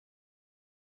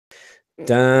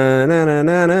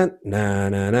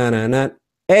Da-na-na-na-na-na-na-na-na.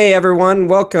 Hey everyone,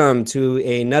 welcome to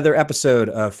another episode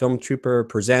of Film Trooper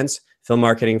Presents Film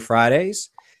Marketing Fridays.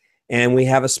 And we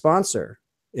have a sponsor.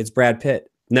 It's Brad Pitt.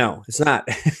 No, it's not.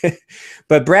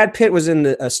 But Brad Pitt was in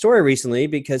a story recently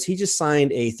because he just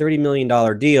signed a $30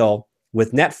 million deal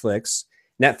with Netflix.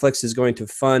 Netflix is going to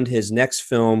fund his next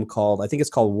film called, I think it's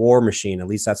called War Machine. At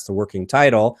least that's the working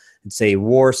title. It's a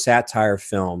war satire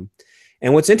film.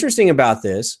 And what's interesting about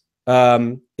this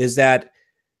is that,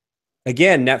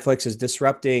 again, Netflix is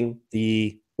disrupting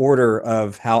the order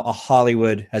of how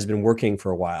Hollywood has been working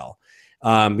for a while.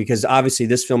 Because obviously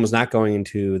this film is not going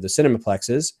into the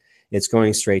cinemaplexes. It's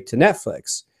going straight to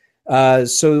Netflix.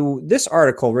 So this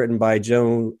article written by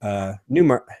Joe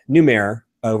Newmare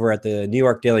over at the New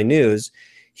York Daily News,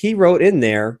 he wrote in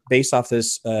there based off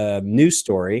this news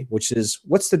story, which is,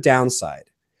 what's the downside?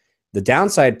 The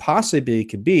downside possibly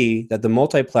could be that the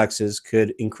multiplexes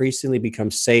could increasingly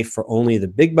become safe for only the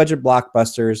big budget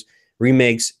blockbusters,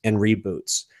 remakes, and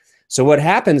reboots. So what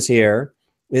happens here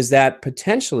is that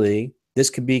potentially this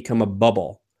could become a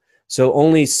bubble. So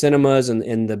only cinemas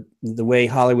and the way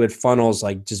Hollywood funnels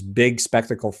like just big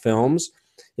spectacle films,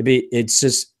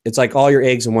 it's like all your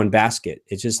eggs in one basket.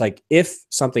 It's just like if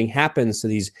something happens to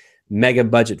these mega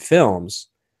budget films,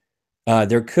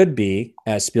 there could be,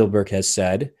 as Spielberg has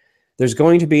said, there's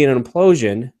going to be an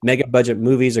implosion. Mega budget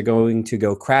movies are going to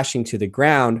go crashing to the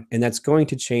ground, and that's going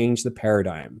to change the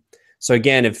paradigm. So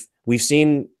again, if we've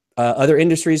seen other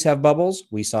industries have bubbles,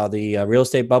 we saw the real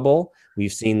estate bubble,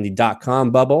 we've seen the .com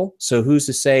bubble. So who's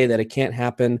to say that it can't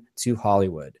happen to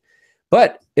Hollywood?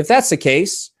 But if that's the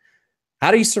case, how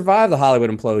do you survive the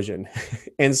Hollywood implosion?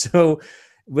 And so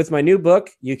with my new book,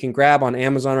 you can grab on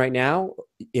Amazon right now.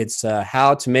 It's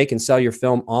how to make and sell your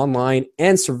film online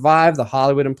and survive the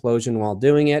Hollywood implosion while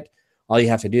doing it. All you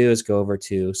have to do is go over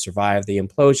to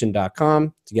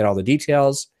survivetheimplosion.com to get all the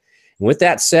details. And with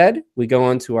that said, we go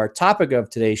on to our topic of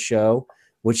today's show,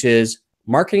 which is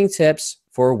marketing tips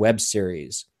for web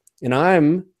series. And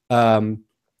I'm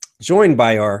joined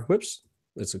by our, whoops,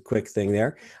 that's a quick thing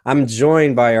there. I'm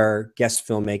joined by our guest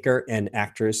filmmaker and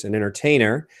actress and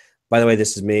entertainer. By the way,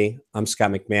 this is me. I'm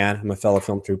Scott McMahon. I'm a fellow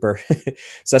film trooper. So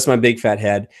that's my big fat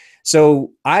head.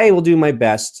 So I will do my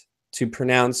best to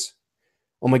pronounce.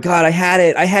 Oh my God, I had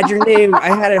it. I had your name. I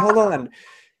had it. Hold on.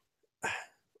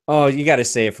 Oh, you got to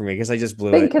say it for me because I just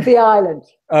blew Think it. of the island.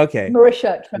 Okay.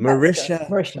 Marysia Trembecka. Marysia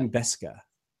Trembecka,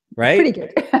 right? Pretty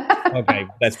good. Okay,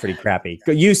 that's pretty crappy.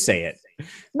 You say it.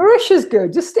 Marisha's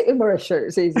good. Just stick with Marysia.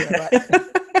 It's easier, right?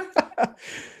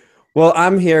 Well,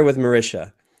 I'm here with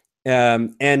Marysia.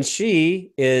 And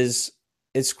she is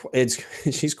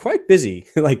she's quite busy.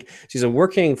 Like she's a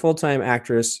working full-time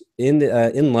actress in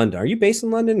London. Are you based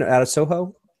in London or out of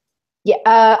Soho? Yeah,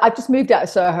 I've just moved out of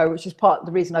Soho, which is part of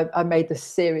the reason I made this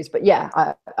series. But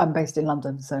yeah, I'm based in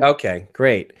London. So Okay,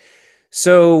 great.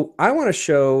 So I want to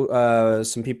show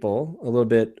some people a little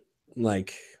bit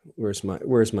like where's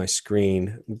my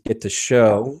screen? Get to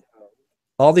show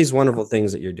all these wonderful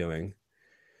things that you're doing.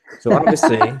 So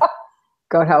obviously,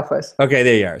 God help us. okay,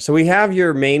 there you are. So we have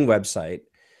your main website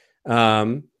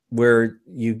where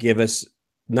you give us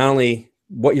not only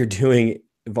what you're doing,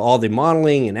 all the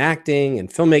modeling and acting and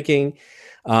filmmaking,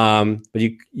 but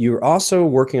you're also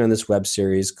working on this web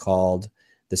series called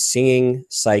The Singing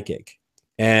Psychic.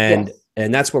 And Yes.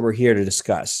 and that's what we're here to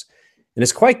discuss. And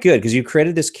it's quite good because you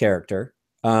created this character.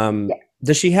 Yeah.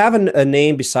 Does she have a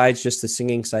name besides just the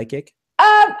Singing Psychic?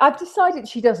 I've decided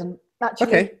she doesn't actually.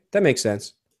 Okay, that makes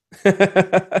sense.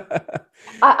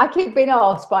 I keep being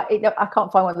asked, but I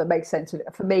can't find one that makes sense.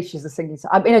 For me, she's the singing.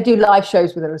 I mean, I do live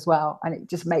shows with her as well, and it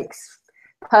just makes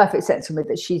perfect sense for me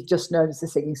that she's just known as the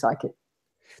singing psychic.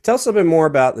 Tell us a little bit more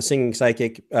about the Singing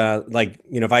Psychic. Like,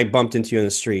 if I bumped into you in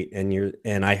the street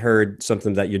and I heard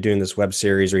something that you're doing this web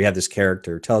series or you have this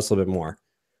character, tell us a little bit more.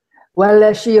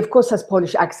 Well, she of course has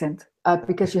Polish accent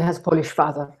because she has Polish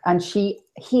father, and she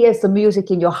hears the music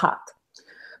in your heart.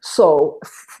 So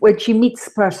when she meets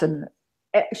person,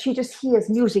 she just hears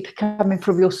music coming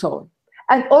from your soul.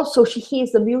 And also she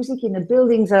hears the music in the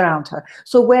buildings around her.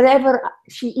 So wherever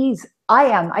she is,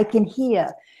 I can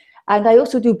hear. And I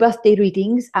also do birthday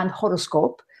readings and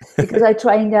horoscope because I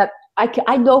try and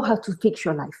I know how to fix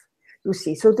your life, you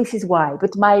see. So this is why.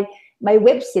 But my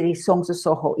web series, Songs of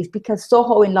Soho, is because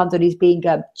Soho in London is being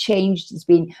changed, it's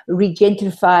being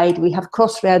regentrified. We have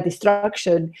crossrail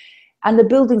destruction. And the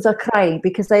buildings are crying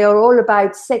because they are all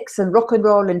about sex and rock and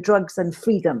roll and drugs and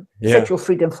freedom, sexual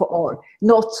freedom for all,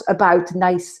 not about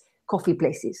nice coffee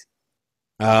places.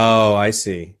 Oh, I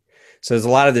see. So there's a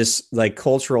lot of this like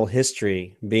cultural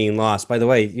history being lost. By the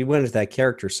way, you went into that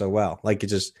character so well. Like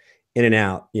in and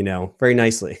out, you know, very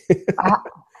nicely. I,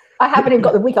 I haven't even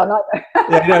got the wig on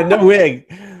Yeah, either. no wig.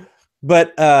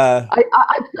 But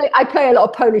I play a lot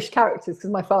of Polish characters because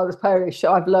my father's Polish,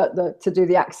 so I've learnt to do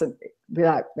the accent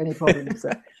without any problems. So.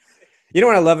 you know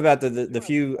what I love about the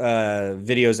few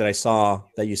videos that I saw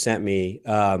that you sent me?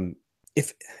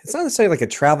 If it's not necessarily like a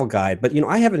travel guide, but you know,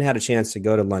 I haven't had a chance to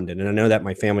go to London, and I know that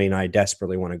my family and I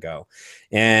desperately want to go,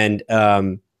 and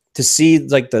to see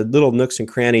like the little nooks and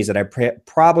crannies that I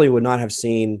probably would not have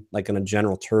seen like on a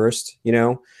general tourist, you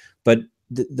know. But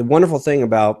the wonderful thing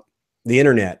about the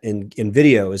internet and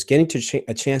video is getting to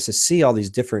a chance to see all these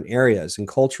different areas and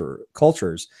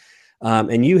cultures.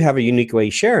 And you have a unique way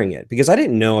of sharing it, because I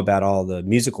didn't know about all the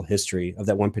musical history of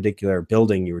that one particular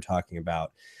building you were talking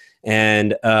about.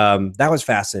 And that was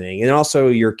fascinating. And also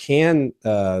your Cannes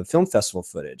Film Festival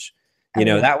footage, you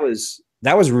know, that was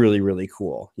really, really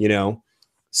cool, you know?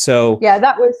 So yeah,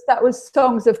 that was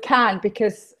Songs of Cannes,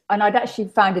 because, and I'd actually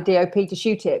found a DOP to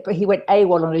shoot it, but he went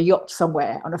AWOL on a yacht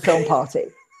somewhere on a film party.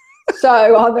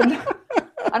 So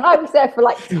and I was there for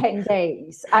like 10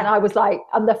 days, and I was like,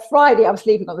 on the Friday, I was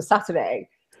leaving on the Saturday.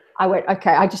 I went,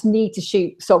 okay, I just need to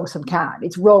shoot Songs from Cannes.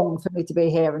 It's wrong for me to be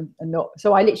here and not.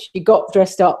 So I literally got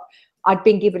dressed up. I'd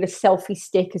been given a selfie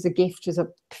stick as a gift as a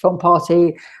film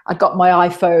party. I got my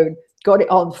iPhone, got it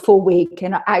on full week,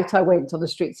 and out I went on the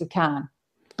streets of Cannes.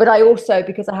 But I also,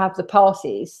 because I have the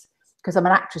passes, because I'm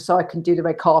an actress, so I can do the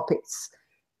red carpets,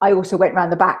 I also went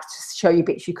around the back to show you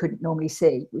bits you couldn't normally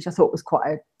see, which I thought was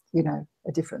quite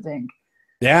a different thing.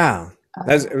 yeah,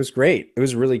 it was great. It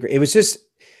was really great. It was just,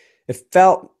 it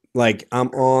felt like I'm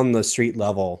on the street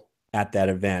level at that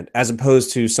event, as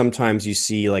opposed to sometimes you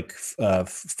see like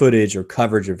footage or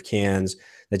coverage of Cannes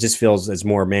that just feels as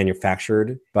more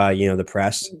manufactured by, you know, the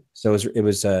press. So it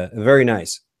was very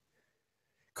nice.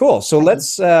 Cool. So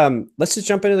let's just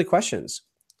jump into the questions.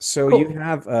 So Cool. you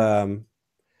have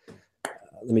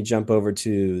let me jump over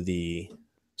to the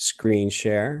screen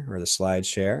share or the slide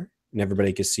share, and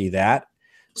everybody can see that.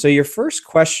 So your first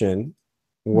question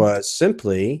was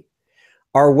simply,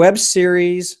 are web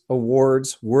series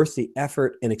awards worth the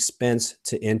effort and expense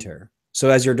to enter? So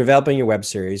as you're developing your web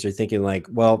series, you're thinking like,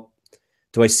 well,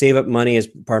 do I save up money as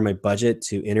part of my budget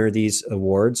to enter these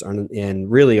awards?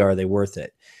 And really, are they worth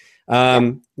it?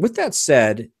 With that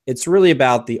said, it's really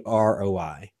about the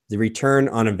ROI, the return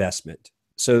on investment.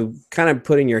 So kind of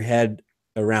putting your head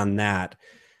around that,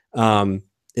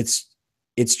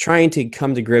 it's trying to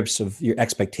come to grips of your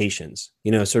expectations,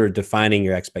 you know, sort of defining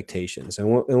your expectations. And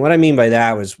what I mean by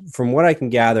that was, from what I can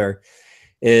gather,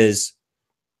 is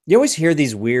you always hear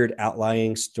these weird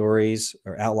outlier stories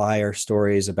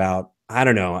about, I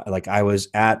don't know, like I was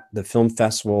at the film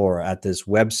festival or at this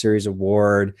web series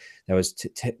award that was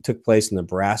took place in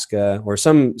Nebraska or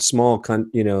some small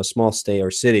small state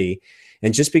or city,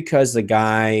 and just because the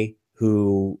guy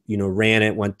who, you know, ran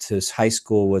it went to high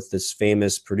school with this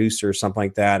famous producer or something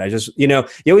like that, I just, you know,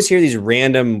 you always hear these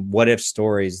random what if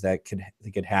stories that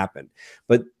could happen,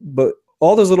 but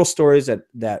all those little stories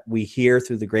that we hear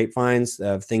through the grapevines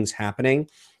of things happening,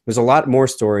 there's a lot more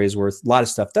stories where a lot of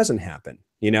stuff doesn't happen,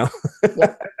 you know?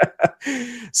 Yeah.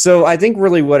 So I think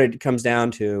really what it comes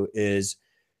down to is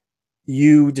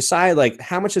you decide, like,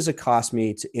 how much does it cost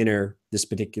me to enter this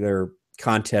particular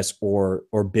contest or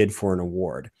bid for an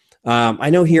award? I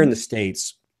know here in the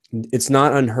States, it's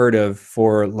not unheard of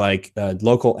for like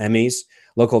local Emmys,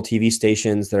 local TV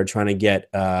stations that are trying to get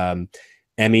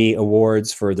Emmy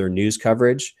awards for their news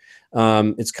coverage.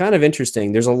 It's kind of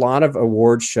interesting. There's a lot of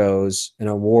award shows and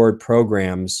award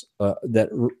programs that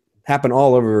happen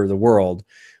all over the world,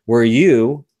 where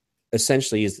you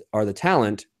essentially are the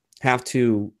talent, have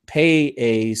to pay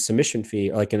a submission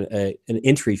fee, like an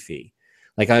entry fee.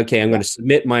 Like, okay, I'm going to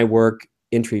submit my work,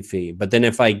 entry fee. But then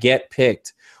if I get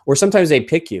picked, or sometimes they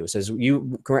pick you, says,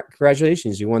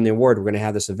 congratulations, you won the award, we're going to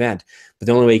have this event. But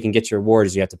the only way you can get your award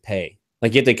is you have to pay.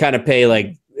 Like, you have to kind of pay,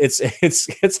 like, it's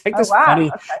like this funny,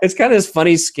 okay. It's kind of this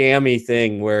funny scammy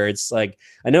thing where it's like,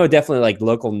 I know definitely like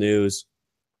local news,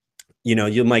 you know,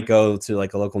 you might go to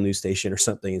like a local news station or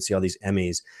something and see all these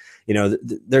Emmys, you know,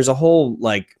 there's a whole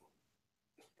like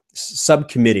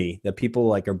subcommittee that people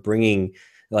like are bringing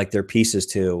like their pieces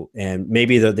to, and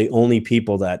maybe they're the only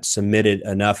people that submitted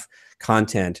enough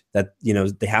content that, you know,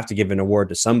 they have to give an award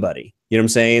to somebody, you know what I'm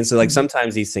saying? So like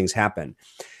sometimes these things happen.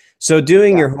 So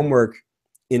doing your homework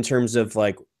in terms of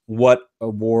like what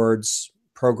awards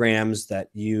programs that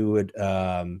you would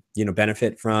you know,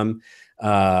 benefit from,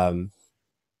 and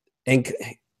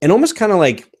almost kind of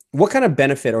like what kind of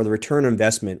benefit or the return on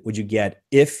investment would you get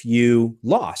if you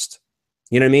lost?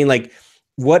 You know what I mean? Like,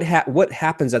 what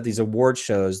happens at these award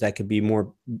shows that could be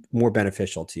more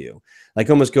beneficial to you? Like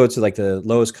almost go to like the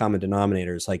lowest common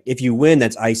denominators. Like if you win,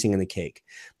 that's icing on the cake.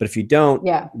 But if you don't,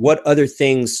 Yeah. what other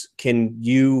things can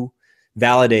you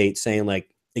validate saying like,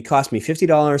 it cost me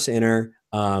 $50 to enter.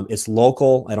 It's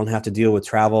local. I don't have to deal with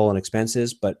travel and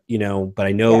expenses, but but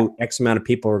I know X amount of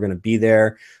people are going to be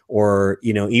there, or,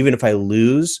 even if I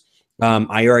lose,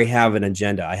 I already have an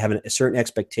agenda. I have a certain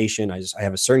expectation. I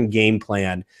have a certain game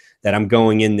plan that I'm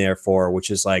going in there for, which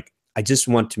is like, I just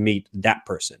want to meet that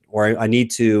person, or I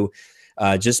need to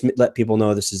just let people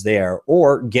know this is there,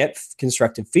 or get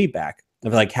constructive feedback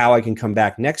of like how I can come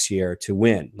back next year to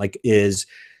win. Like is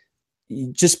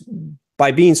just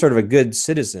by being sort of a good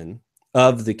citizen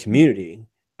of the community,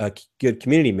 a good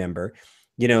community member,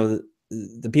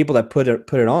 the people that put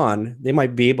it on, they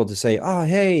might be able to say, oh,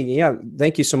 hey, yeah,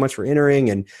 thank you so much for entering,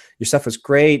 and your stuff was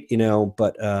great,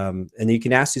 but and you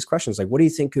can ask these questions like, what do you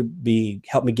think could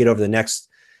help me get over the next,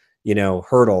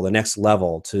 hurdle, the next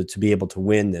level to be able to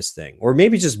win this thing? Or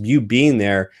maybe just you being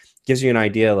there gives you an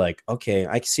idea like, okay,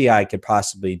 I see I could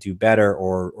possibly do better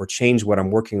or change what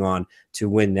I'm working on to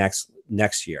win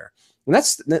next year.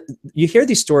 And you hear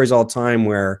these stories all the time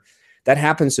where that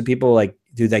happens to people like,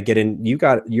 dude, that get in,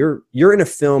 you're in a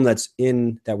film that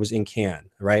was in Cannes,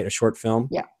 right? A short film.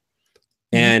 Yeah.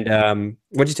 And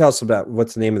what'd you tell us about,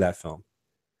 what's the name of that film?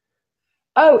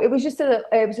 Oh, it was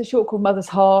a short called Mother's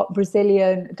Heart,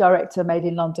 Brazilian director, made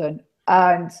in London.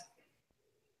 And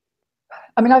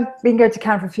I mean, I've been going to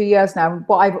Cannes for a few years now. And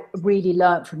what I've really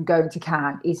learned from going to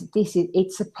Cannes is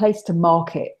it's a place to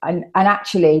market. And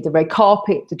actually the red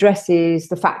carpet, the dresses,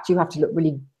 the fact you have to look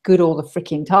really good all the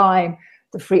freaking time,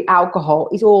 the free alcohol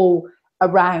is all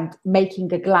around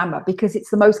making a glamour, because it's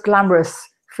the most glamorous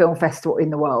film festival in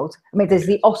the world. I mean, there's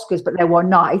the Oscars, but they're one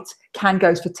night. Cannes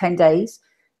goes for 10 days.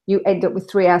 You end up with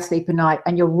 3 hours sleep a night,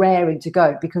 and you're raring to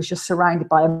go because you're surrounded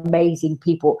by amazing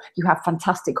people. You have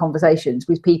fantastic conversations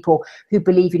with people who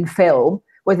believe in film,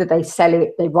 whether they sell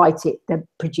it, they write it, they're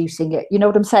producing it. You know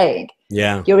what I'm saying?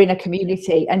 Yeah. You're in a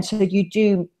community. And so you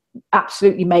do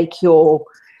absolutely make your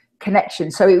connection.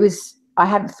 So I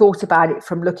hadn't thought about it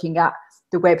from looking at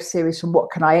the web series from what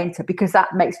can I enter, because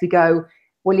that makes me go,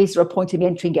 well, is there a point in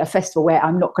entering a festival where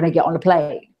I'm not going to get on a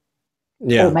plane?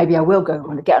 Yeah. Or maybe I will go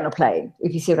and get on a plane,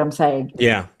 if you see what I'm saying.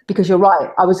 Yeah. Because you're right.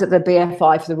 I was at the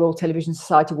BFI for the Royal Television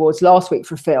Society Awards last week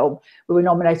for a film. We were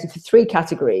nominated for 3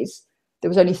 categories. There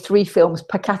was only 3 films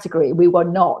per category. We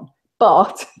won none.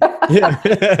 But Yeah.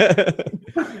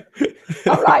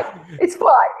 all right, it's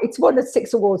fine. It's won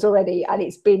 6 awards already, and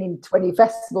it's been in 20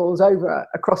 festivals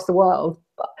across the world.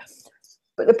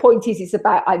 But the point is, it's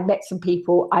about, I met some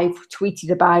people. I've tweeted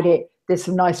about it. There's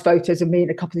some nice photos of me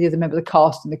and a couple of the other members of the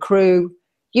cast and the crew.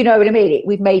 You know what I mean?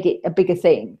 We've made it a bigger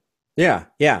thing. Yeah.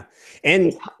 Yeah.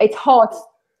 And it's hard.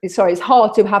 It's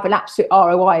hard to have an absolute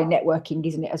ROI in networking,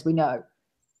 isn't it? As we know.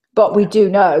 But we do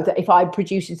know that if I'm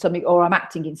producing something or I'm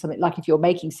acting in something, like if you're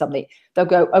making something, they'll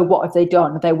go, oh, what have they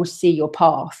done? They will see your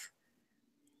path.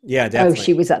 Yeah, definitely. Oh,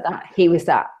 she was at that. He was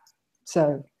that.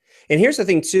 So. And here's the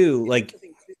thing too, like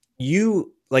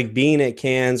you, like being at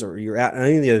Cannes or you're at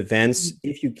any of the events,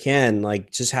 if you can, like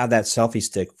just have that selfie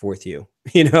stick with you,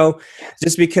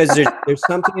 just because there's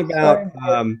something about,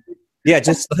 yeah,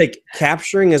 just like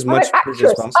capturing as much footage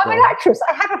as possible. I'm an actress.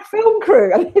 I have a film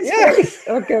crew. I mean, it's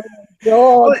yeah. okay.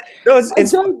 God. No,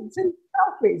 it's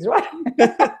selfies,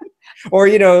 right? Or,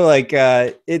 like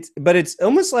it's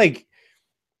almost like,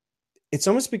 it's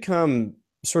almost become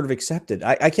sort of accepted.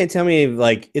 I can't tell me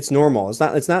like it's normal. It's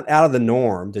not out of the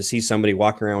norm to see somebody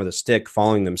walking around with a stick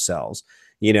following themselves.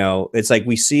 It's like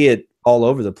we see it all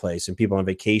over the place, and people on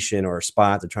vacation or a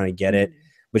spot, they're trying to get it,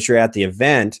 but you're at the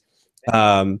event.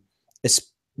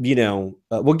 It's,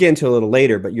 we'll get into a little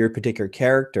later, but your particular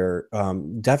character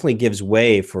definitely gives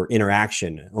way for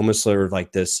interaction, almost sort of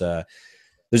like this.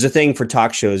 There's a thing for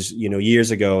talk shows, years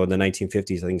ago in the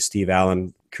 1950s, I think Steve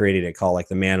Allen created it called like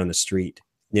the man on the street.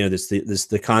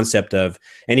 The concept of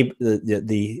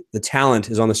the talent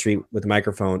is on the street with a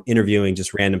microphone interviewing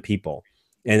just random people.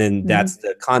 And then that's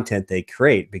the content they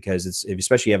create, because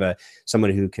especially you have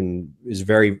someone who is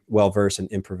very well versed in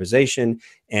improvisation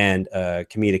and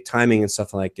comedic timing and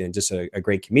stuff like that, and just a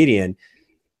great comedian.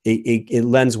 It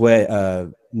lends way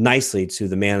nicely to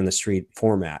the man on the street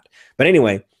format. But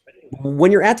anyway,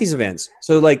 when you're at these events,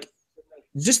 so like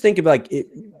just think about like it,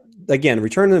 again,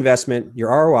 return on investment, your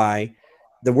ROI.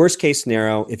 The worst case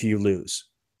scenario, if you lose,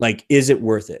 like, is it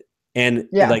worth it? And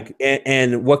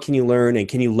and what can you learn, and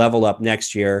can you level up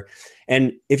next year?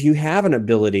 And if you have an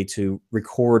ability to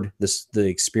record the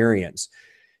experience,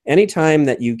 anytime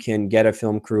that you can get a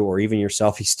film crew or even your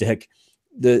selfie stick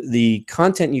the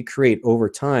content you create over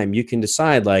time, you can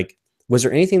decide, like, was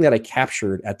there anything that I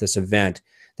captured at this event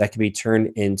that can be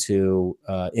turned into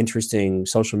interesting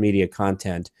social media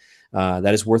content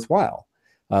that is worthwhile?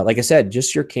 Like I said,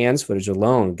 just your Cannes footage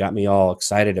alone got me all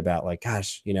excited about, like,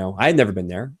 gosh, you know, I had never been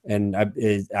there, and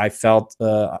I felt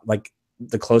like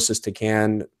the closest to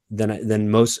Cannes than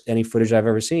most any footage I've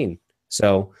ever seen.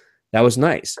 So that was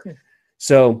nice. Cool.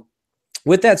 So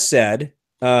with that said,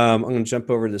 I'm going to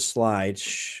jump over to the slide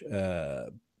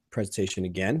presentation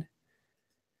again.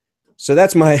 So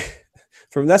that's my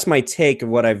take of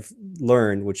what I've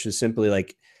learned, which is simply,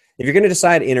 like, if you're going to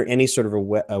decide to enter any sort of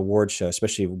award show,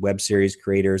 especially web series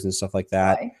creators and stuff like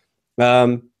that,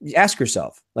 you ask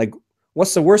yourself, like,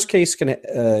 what's the worst case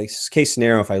case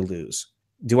scenario if I lose?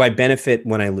 Do I benefit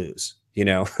when I lose? You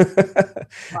know,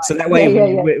 so that way,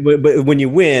 when you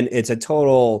win, it's a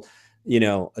total, you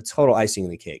know, a total icing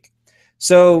on the cake.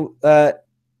 So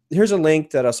here's a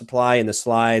link that I'll supply in the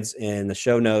slides and the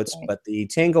show notes. But the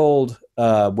Tangled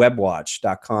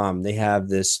webwatch.com, they have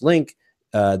this link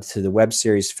to the web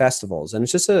series festivals, and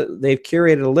it's just they've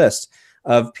curated a list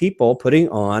of people putting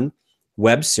on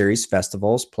web series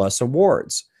festivals plus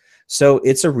awards. So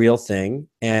it's a real thing,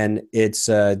 and it's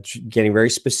getting very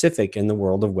specific in the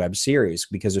world of web series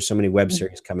because there's so many web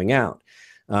series coming out.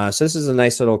 So this is a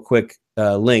nice little quick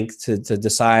link to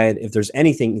decide if there's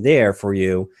anything there for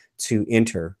you to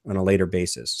enter on a later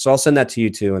basis. So I'll send that to you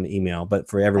too in the email, but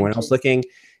for everyone else looking,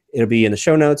 it'll be in the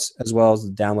show notes as well as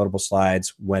the downloadable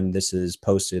slides when this is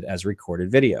posted as a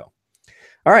recorded video.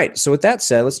 All right, so with that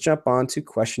said, let's jump on to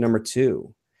question number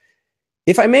 2.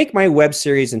 If I make my web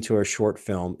series into a short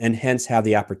film and hence have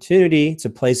the opportunity to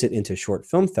place it into short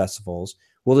film festivals,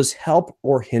 will this help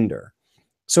or hinder?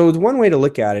 So the one way to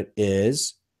look at it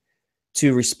is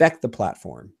to respect the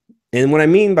platform. And what I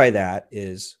mean by that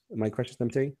is, my question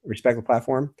number 3, respect the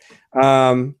platform.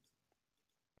 That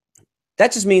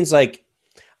just means, like,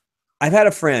 I've had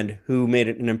a friend who made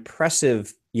an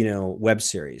impressive, you know, web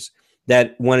series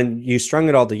that when you strung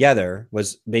it all together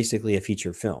was basically a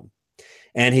feature film.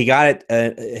 And he got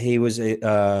it, he was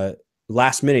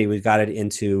last minute, we got it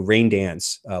into Rain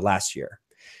Dance last year.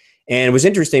 And it was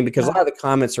interesting because a lot of the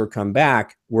comments that come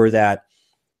back were that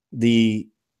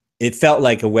it felt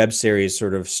like a web series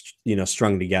sort of, you know,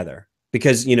 strung together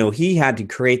because, you know, he had to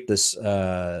create this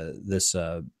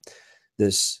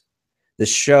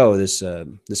show,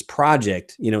 this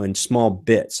project, you know, in small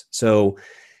bits. So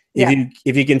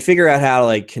if you can figure out how to,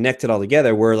 like, connect it all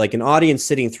together, where, like, an audience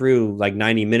sitting through like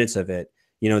 90 minutes of it,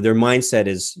 you know, their mindset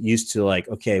is used to, like,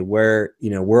 okay, where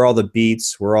are all the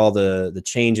beats, where are all the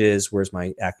changes, where's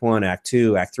my act 1, act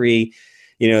 2, act 3,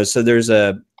 you know, so there's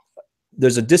a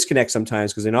disconnect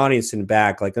sometimes because an audience in the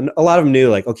back, like, a lot of them knew,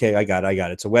 like, okay, I got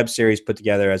it. It's a web series put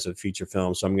together as a feature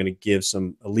film, so I'm going to give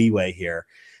some leeway here.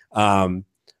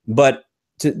 But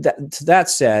to that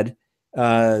said,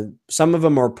 some of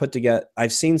them are put together.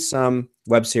 I've seen some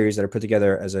web series that are put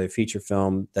together as a feature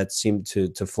film that seem to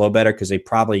flow better because they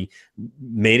probably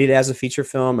made it as a feature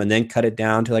film and then cut it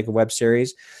down to like a web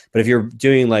series. But if you're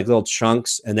doing like little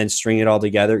chunks and then string it all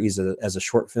together either as a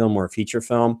short film or a feature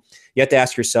film, you have to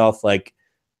ask yourself, like,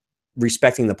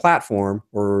 respecting the platform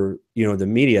or, you know, the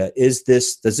media, does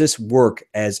this work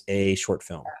as a short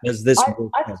film? Does this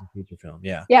work as a feature film?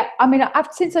 Yeah. I mean,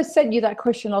 since I sent you that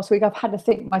question last week, I've had to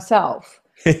think myself.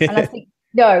 And I think,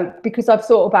 no, because I've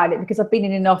thought about it, because I've been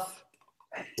in enough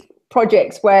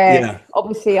projects where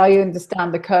obviously I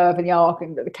understand the curve and the arc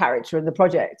and the character and the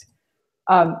project.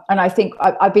 And I think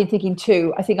I've been thinking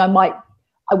too, I think I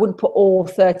wouldn't put all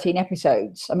 13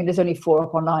 episodes. I mean, there's only 4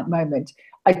 up online at the moment.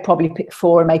 I'd probably pick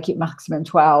 4 and make it maximum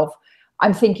 12.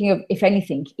 I'm thinking of, if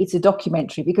anything, it's a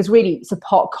documentary, because really it's a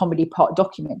part comedy, part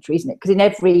documentary, isn't it? Because in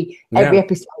every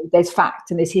episode there's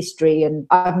fact and there's history, and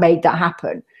I've made that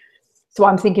happen. So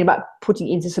I'm thinking about putting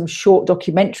it into some short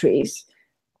documentaries.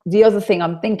 The other thing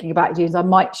I'm thinking about is I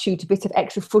might shoot a bit of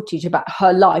extra footage about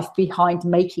her life behind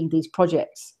making these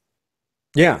projects.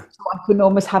 Yeah. So I can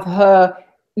almost have her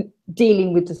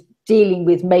dealing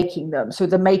with making them. So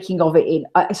the making of it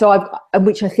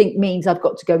which I think means I've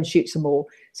got to go and shoot some more.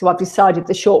 So I've decided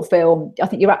the short film, I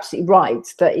think you're absolutely right,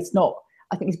 that it's not,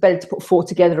 I think it's better to put 4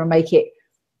 together and make it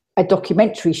a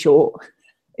documentary short,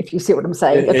 if you see what I'm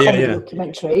saying, a comedy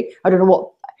documentary. I don't know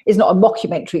what, it's not a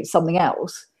mockumentary, it's something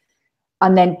else.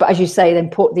 And then, but as you say, then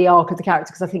put the arc of the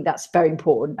character, because I think that's very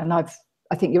important. And I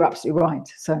think you're absolutely right.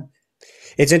 So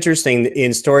it's interesting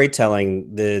in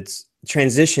storytelling that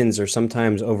transitions are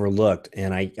sometimes overlooked.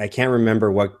 And I can't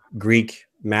remember what Greek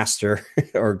master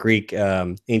or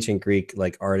ancient Greek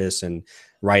like artist and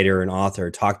writer and author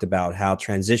talked about how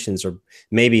transitions are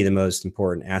maybe the most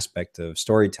important aspect of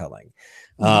storytelling.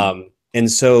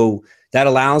 And so that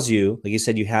allows you, like you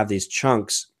said, you have these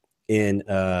chunks in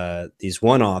these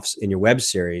one-offs in your web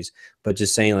series, but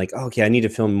just saying like, oh, okay, I need to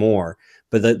film more,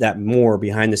 but that more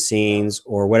behind the scenes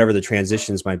or whatever the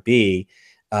transitions might be,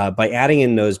 by adding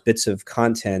in those bits of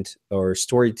content or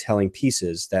storytelling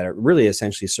pieces that really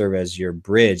essentially serve as your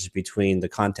bridge between the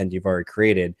content you've already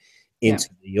created into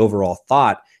the overall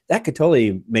thought, that could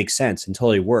totally make sense and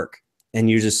totally work. And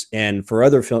and for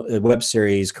other web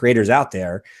series creators out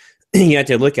there, you have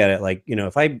to look at it like,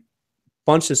 if I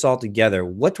bunch this all together,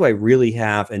 what do I really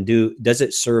have, and does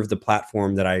it serve the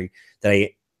platform that I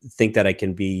think that I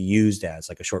can be used as,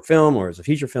 like a short film or as a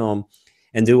feature film?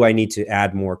 And do I need to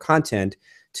add more content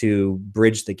to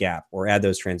bridge the gap or add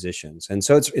those transitions? And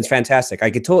so it's fantastic.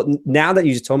 Now that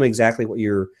you just told me exactly what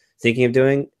you're thinking of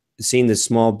doing, seeing the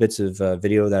small bits of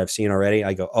video that I've seen already,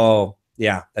 I go, oh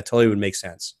yeah, that totally would make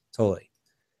sense. Totally.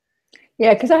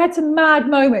 Yeah, because I had some mad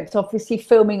moments, obviously,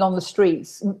 filming on the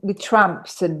streets with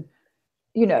tramps and,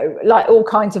 like all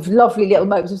kinds of lovely little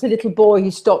moments. There was a little boy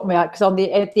who stopped me out because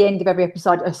at the end of every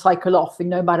episode, I cycle off, and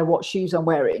no matter what shoes I'm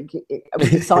wearing, we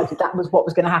decided that was what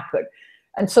was going to happen.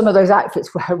 And some of those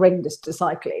outfits were horrendous to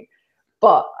cycling.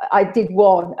 But I did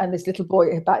one, and this little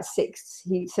boy, about 6,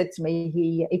 he said to me,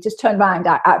 he just turned around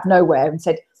out of nowhere and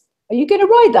said, "Are you going to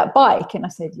ride that bike?" And I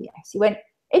said, "Yes." He went,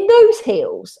 "In those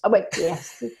heels?" I went,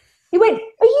 "Yes." He went,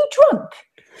 "Are you drunk?"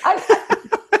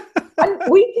 And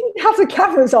we didn't have the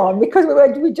cameras on because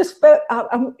we just felt,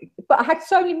 but I had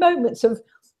so many moments of,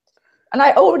 and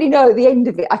I already know the end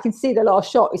of it. I can see the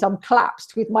last shot is I'm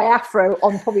collapsed with my afro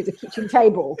on probably the kitchen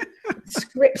table,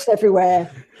 scripts everywhere,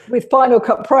 with Final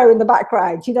Cut Pro in the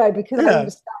background, because I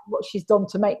understand what she's done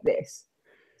to make this.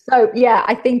 So yeah,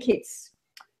 I think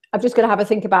I'm just going to have a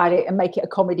think about it and make it a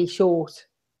comedy short,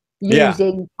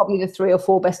 using probably the 3 or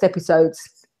 4 best episodes.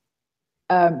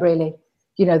 Really,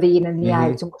 the in and the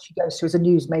out, and what she goes through as a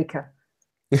newsmaker.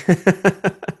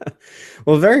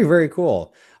 Well, very, very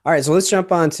cool. All right, so let's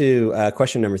jump on to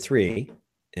question number 3,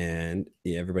 and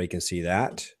everybody can see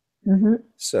that.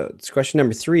 So question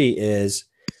number 3 is,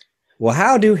 well,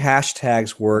 how do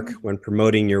hashtags work when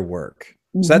promoting your work?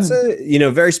 So that's a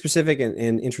very specific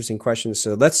and interesting question.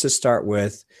 So let's just start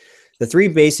with the 3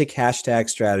 basic hashtag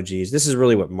strategies. This is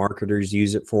really what marketers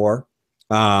use it for.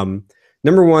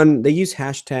 Number 1, they use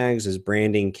hashtags as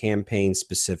branding campaign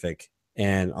specific,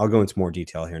 and I'll go into more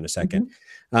detail here in a second.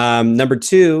 Number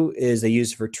 2 is they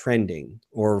use it for trending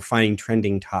or finding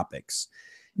trending topics.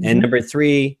 And number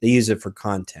 3, they use it for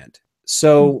content.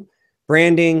 So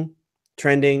branding,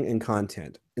 trending, and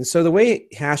content. And so the way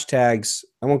hashtags,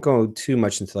 I won't go too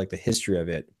much into like the history of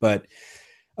it, but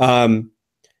I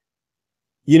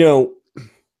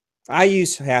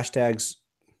use hashtags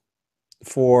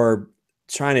for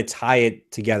trying to tie it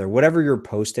together, whatever you're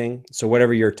posting. So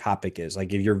whatever your topic is,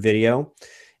 like if your video,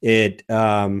 if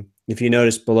you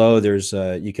notice below, there's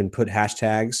you can put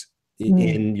hashtags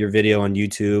in your video on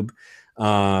YouTube.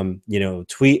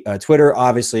 Twitter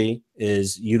obviously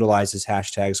utilizes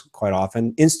hashtags quite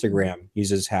often. Instagram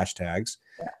uses hashtags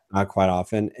quite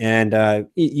often, and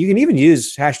you can even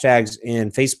use hashtags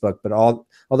in Facebook, but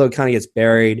although it kind of gets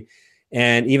buried.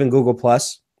 And even Google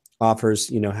Plus offers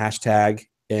hashtag.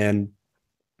 And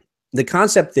the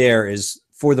concept there is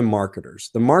for the marketers.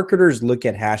 The marketers look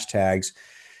at hashtags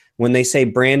when they say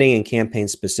branding and campaign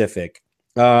specific.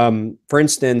 For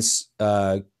instance,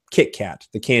 Kit Kat,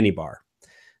 the candy bar,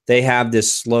 they have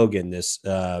this slogan,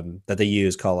 that they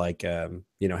use called like,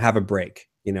 have a break,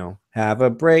 have a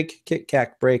break, Kit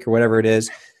Kat break, or whatever it is.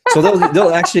 So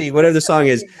they'll actually, whatever the song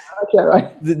is,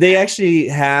 they actually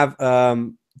have,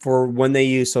 for when they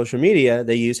use social media,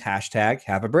 they use hashtag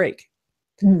have a break.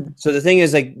 So the thing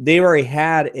is, like, they already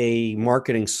had a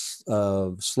marketing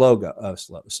logo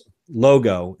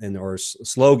or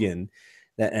slogan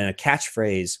and a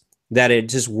catchphrase that it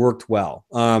just worked well.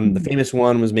 The famous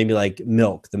one was maybe like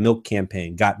milk, the milk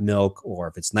campaign, got milk, or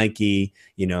if it's Nike,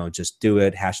 just do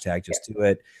it, hashtag just do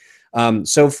it.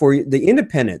 So for the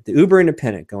Uber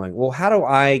independent going, well, how do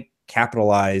I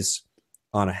capitalize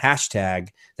on a hashtag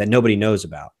that nobody knows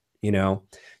about?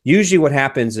 Usually what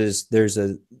happens is there's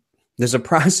a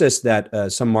process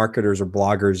that some marketers or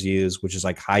bloggers use, which is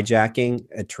like hijacking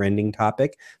a trending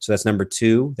topic. So that's number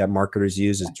 2 that marketers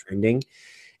use is trending.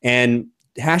 And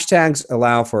hashtags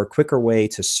allow for a quicker way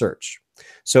to search.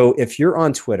 So if you're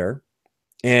on Twitter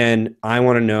and I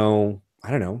want to know,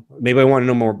 I don't know, maybe I want to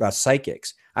know more about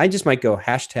psychics, I just might go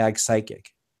hashtag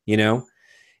psychic,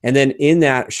 and then in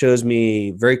that shows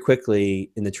me very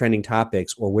quickly in the trending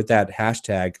topics or with that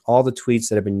hashtag, all the tweets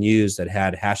that have been used that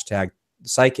had hashtag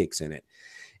psychics in it.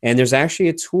 And there's actually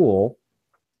a tool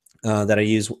that I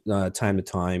use time to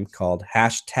time called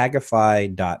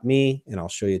hashtagify.me, and I'll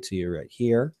show you to you right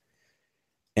here.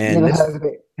 And Never this, heard of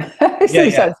it. It yeah, still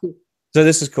yeah. sounds good. So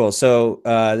this is cool. So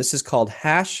this is called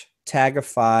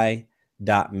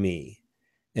hashtagify.me.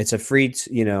 It's a free,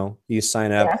 you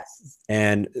sign up, Yeah.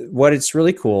 and what it's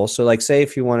really cool. So like, say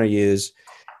if you want to use,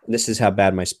 this is how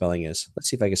bad my spelling is. Let's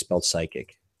see if I can spell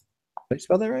psychic. Did I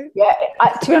spell that right? Yeah.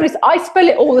 To be honest, I spell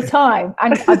it all the time,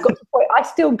 and I've got to the point. I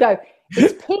still go.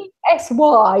 It's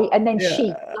PSY and then Yeah.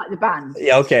 sheep, like the band.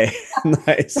 Yeah. Okay.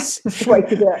 Nice. That's the way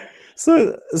to do it.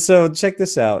 So check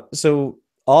this out. So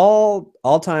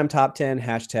all-time top 10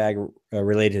 hashtag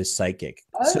related to psychic.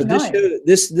 Oh, So nice.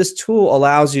 this tool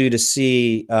allows you to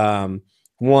see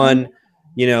one,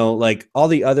 like all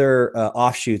the other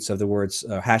offshoots of the words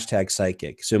hashtag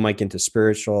psychic. So it might get into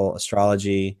spiritual,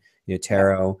 astrology,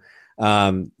 tarot.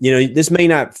 This may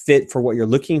not fit for what you're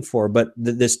looking for, but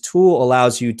this tool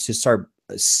allows you to start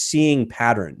seeing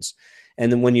patterns.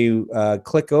 And then when you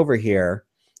click over here,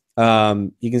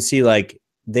 you can see like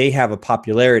they have a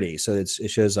popularity. So it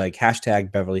shows like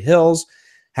hashtag Beverly Hills,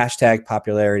 hashtag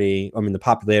popularity. I mean, the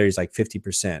popularity is like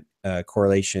 50%,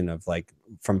 correlation of like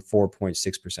from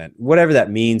 4.6%. Whatever that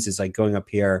means is like going up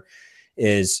here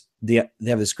is they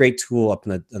have this great tool up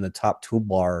in the top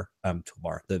toolbar,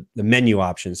 the menu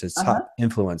options. It's top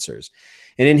influencers.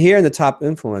 And in here in the top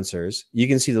influencers, you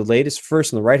can see the latest,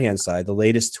 first on the right-hand side, the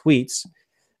latest tweets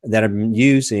that are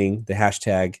using the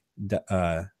hashtag,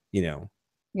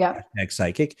 hashtag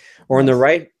psychic. Or on the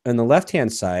right, on the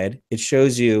left-hand side, it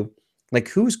shows you like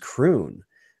who's Croon.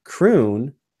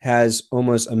 Croon has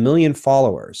almost 1 million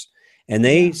followers, and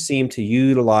they seem to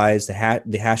utilize the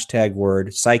hashtag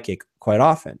word psychic quite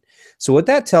often. So what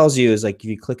that tells you is like if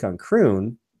you click on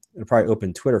Croon, it'll probably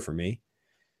open Twitter for me.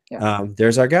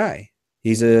 There's our guy.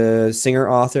 He's a singer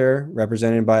author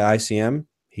represented by ICM.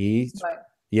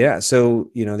 Yeah,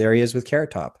 so there he is with Carrot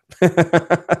Top.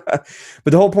 But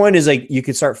the whole point is like you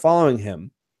could start following him,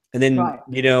 and then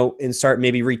and start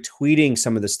maybe retweeting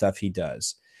some of the stuff he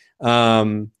does,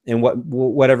 and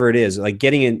whatever it is, like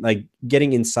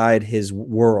getting inside his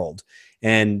world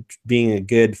and being a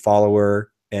good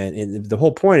follower. And the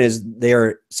whole point is they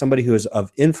are somebody who is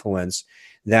of influence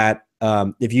that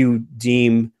if you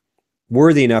deem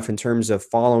worthy enough in terms of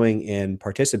following and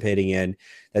participating in,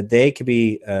 that they could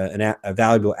be a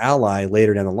valuable ally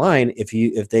later down the line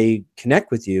if they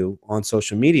connect with you on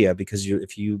social media, because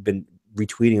if you've been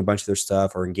retweeting a bunch of their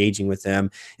stuff or engaging with them,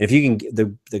 and if you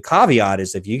can, the caveat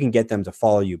is if you can get them to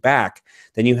follow you back,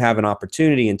 then you have an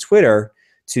opportunity in Twitter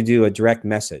to do a direct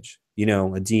message, a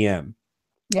DM.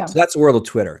 Yeah. So that's the world of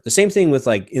Twitter. The same thing with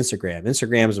like Instagram.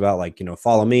 Instagram is about like,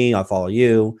 follow me, I'll follow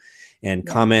you, and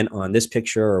comment on this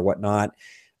picture or whatnot.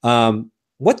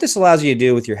 What this allows you to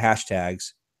do with your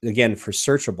hashtags, again, for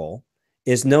searchable,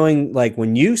 is knowing like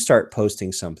when you start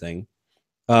posting something,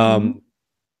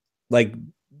 like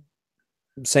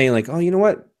saying like, oh, you know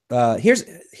what?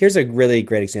 Here's a really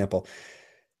great example.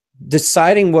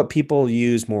 Deciding what people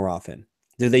use more often.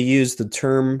 Do they use the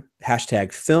term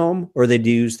hashtag film, or they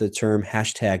use the term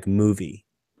hashtag movie?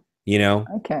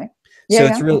 Okay. So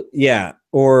it's real,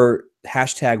 or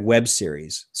hashtag web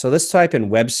series. So let's type in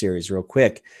web series real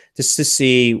quick just to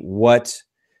see what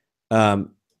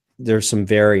there's some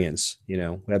variance,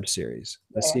 web series.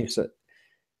 Let's see if so.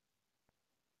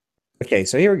 Okay,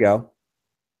 so here we go.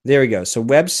 There we go. So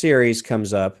web series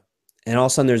comes up, and all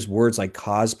of a sudden there's words like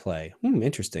cosplay.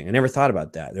 Interesting. I never thought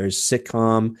about that. There's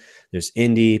sitcom, there's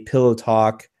indie, pillow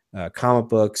talk, comic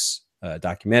books,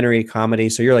 documentary, comedy.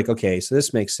 So you're like, okay, so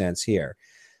this makes sense here.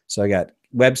 So I got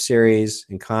web series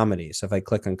and comedy. So if I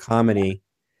click on comedy,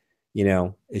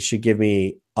 it should give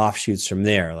me offshoots from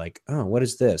there. Like, oh, what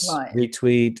is this?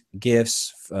 Retweet,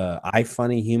 GIFs,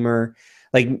 iFunny, humor,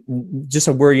 like just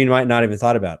a word you might not even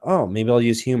thought about. Oh, maybe I'll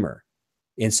use humor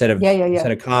instead of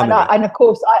comedy. And of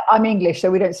course, I'm English, so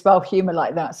we don't spell humor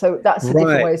like that. So that's a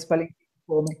different way of spelling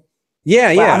for me.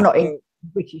 Yeah, well, I'm not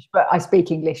British, but I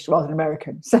speak English rather than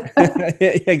American. So.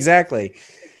 Exactly.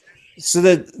 So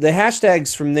the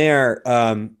hashtags from there,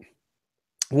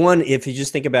 one, if you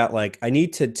just think about like, I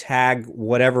need to tag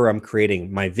whatever I'm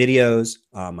creating, my videos,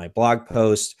 my blog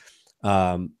post,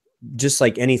 just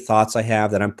like any thoughts I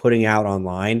have that I'm putting out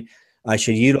online, I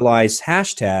should utilize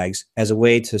hashtags as a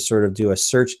way to sort of do a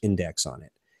search index on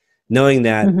it, knowing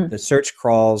that the search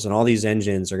crawls and all these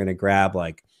engines are going to grab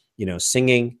like,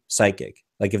 singing, psychic.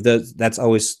 Like if that's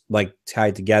always like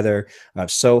tied together,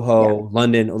 Soho,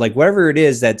 London, like whatever it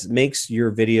is that makes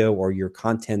your video or your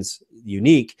contents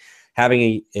unique,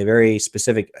 having a very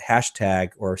specific hashtag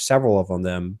or several of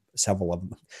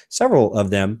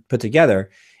them put together,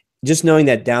 just knowing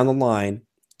that down the line,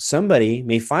 somebody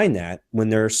may find that when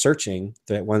they're searching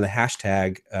one of the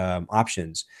hashtag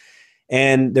options.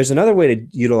 And there's another way to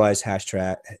utilize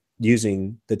hashtag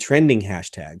using the trending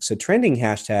hashtag. So trending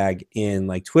hashtag in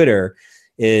like Twitter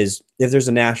is if there's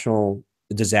a national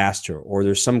disaster or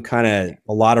there's some kind of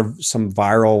some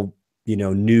viral,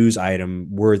 news item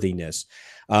worthiness.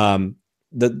 One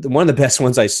of the best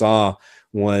ones I saw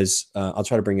was, I'll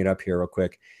try to bring it up here real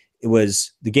quick. It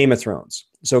was the Game of Thrones.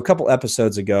 So a couple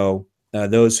episodes ago,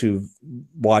 those who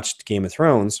watched Game of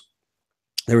Thrones,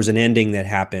 there was an ending that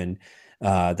happened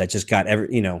that just got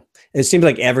it seems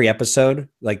like every episode,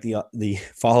 like the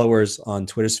followers on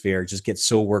Twitter sphere just get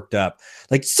so worked up,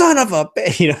 like son of a,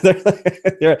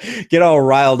 they get all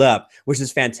riled up, which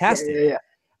is fantastic.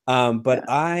 But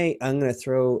I'm going to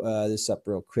throw this up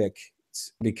real quick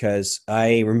because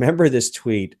I remember this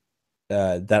tweet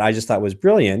that I just thought was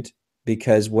brilliant,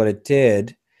 because what it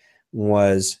did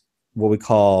was what we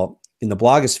call in the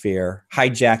blogosphere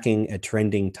hijacking a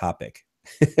trending topic.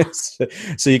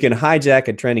 So you can hijack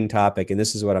a trending topic, and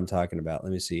this is what I'm talking about.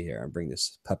 Let me see here. I'll bring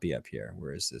this puppy up here.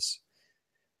 Where is this?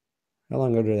 How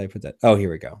long ago did I put that? Oh,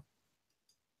 here we go.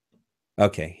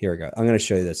 Okay, here we go. I'm going to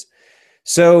show you this.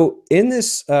 So in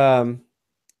this, in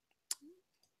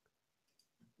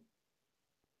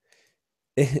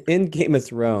Game of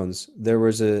Thrones, there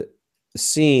was a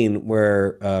scene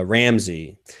where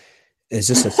Ramsay is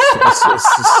just a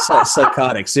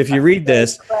psychotic. So if you read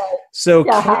this, so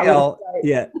Kale,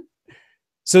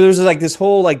 so there's like this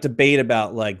whole like debate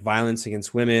about like violence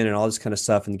against women and all this kind of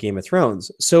stuff in Game of Thrones.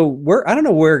 So I don't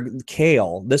know where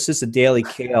Kale, this is the Daily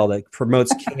Kale that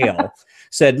promotes Kale,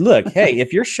 said, look, hey,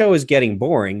 if your show is getting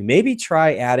boring, maybe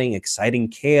try adding exciting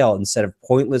Kale instead of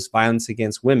pointless violence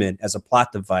against women as a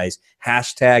plot device,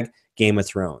 hashtag Game of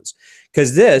Thrones.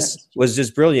 Because this was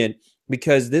just brilliant,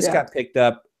 because this got picked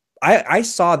up. I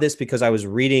saw this because I was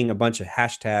reading a bunch of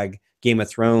hashtag Game of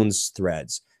Thrones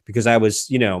threads, because I was,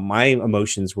 my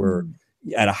emotions were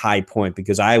at a high point,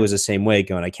 because I was the same way,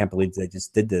 going, I can't believe they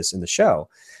just did this in the show.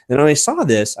 And when I saw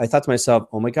this, I thought to myself,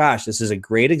 oh my gosh, this is a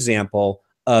great example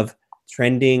of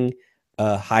trending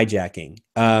hijacking.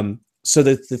 So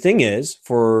the thing is,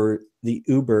 for the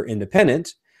uber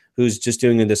independent who's just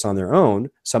doing this on their own,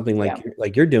 something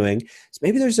like you're doing, so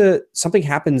maybe there's something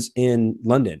happens in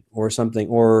London or something,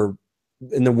 or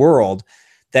in the world,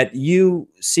 that you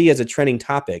see as a trending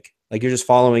topic. Like you're just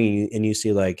following and you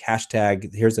see like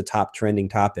hashtag, here's the top trending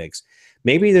topics.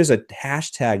 Maybe there's a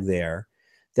hashtag there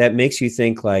that makes you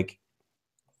think like,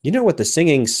 what the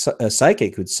singing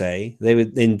psychic would say. They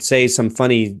would then say some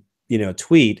funny,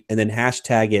 tweet, and then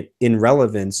hashtag it in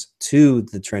relevance to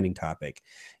the trending topic.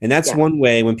 And that's one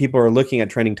way when people are looking at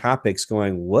trending topics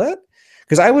going, what?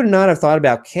 Because I would not have thought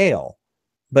about Kale.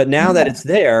 But now that it's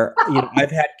there,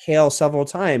 I've had Kale several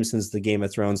times since the Game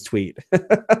of Thrones tweet. Can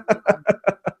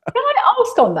I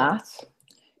ask on that?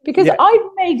 Because I've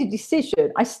made a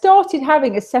decision. I started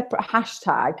having a separate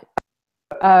hashtag,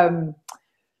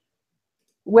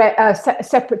 where a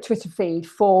separate Twitter feed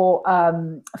for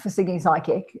Singing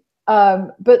Psychic.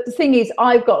 But the thing is,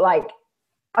 I've got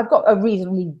a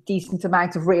reasonably decent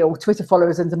amount of real Twitter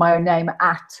followers under my own name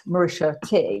at Marysia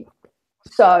T.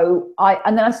 So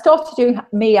and then I started doing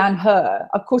me and her.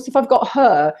 Of course, if I've got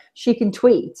her, she can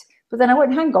tweet. But then I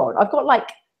went, hang on, I've got like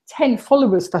 10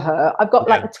 followers for her. I've got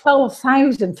like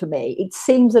 12,000 for me. It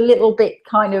seems a little bit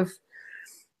kind of,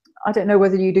 I don't know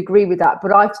whether you'd agree with that,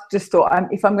 but I just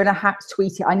thought if I'm going to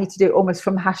tweet it, I need to do it almost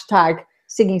from hashtag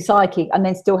Singing Psychic and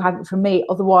then still have it from me.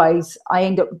 Otherwise, I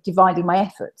end up dividing my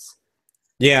efforts.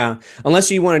 Yeah,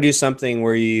 unless you want to do something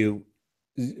where you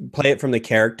play it from the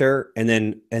character, and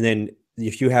then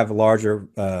if you have a larger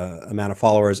amount of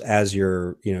followers as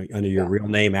your, under your real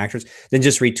name actress, then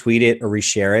just retweet it or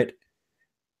reshare it.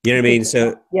 You know what I mean?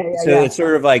 So it's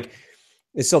sort of like,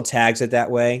 it still tags it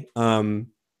that way. I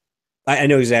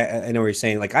know exactly. I know what you're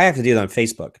saying. Like I have to do that on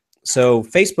Facebook. So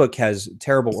Facebook has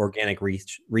terrible organic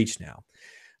reach now.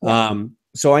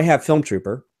 So I have Film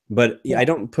Trooper, but I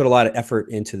don't put a lot of effort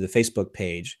into the Facebook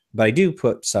page, but I do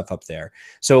put stuff up there.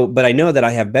 So, but I know that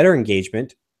I have better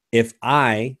engagement if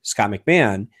I, Scott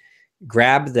McMahon,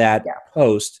 grab that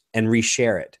post and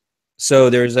reshare it. So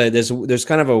there's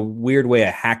kind of a weird way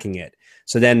of hacking it.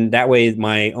 So then that way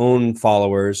my own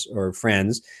followers or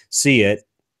friends see it,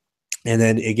 and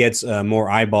then it gets more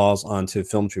eyeballs onto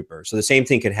Film Trooper. So the same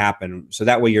thing could happen. So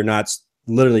that way you're not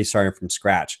literally starting from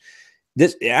scratch.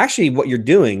 This actually, what you're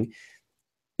doing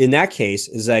in that case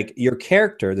is like your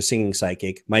character, the Singing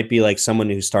Psychic, might be like someone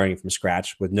who's starting from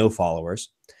scratch with no followers,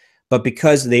 but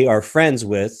because they are friends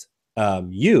with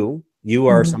you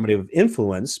are somebody of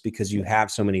influence because you have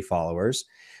so many followers.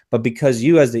 But because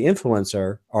you as the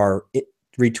influencer are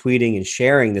retweeting and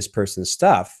sharing this person's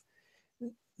stuff,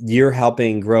 you're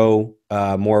helping grow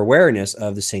more awareness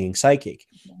of the singing psychic.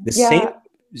 So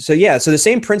the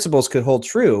same principles could hold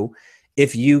true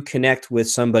if you connect with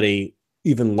somebody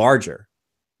even larger,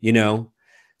 you know?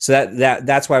 So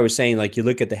that's why I was saying, like, you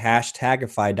look at the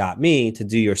hashtagify.me to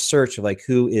do your search of like,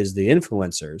 who is the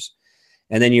influencers?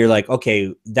 And then you're like,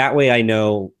 okay, that way I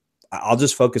know I'll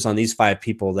just focus on these 5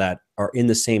 people that are in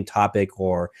the same topic,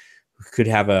 or could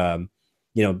have a,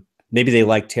 you know, maybe they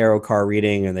like tarot card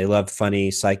reading and they love funny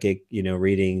psychic, you know,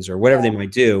 readings or whatever they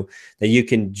might do, that you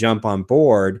can jump on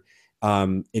board.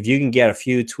 If you can get a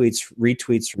few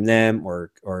retweets from them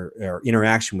or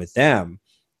interaction with them,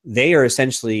 they are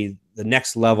essentially the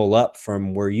next level up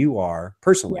from where you are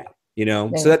personally, you know?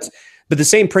 So but the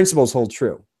same principles hold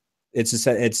true.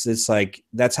 It's like,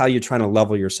 that's how you're trying to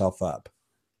level yourself up.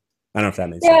 I don't know if that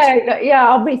makes sense. Yeah,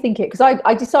 I'll rethink it, because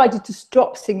I decided to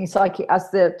stop singing psychic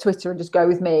as the Twitter and just go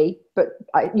with me, but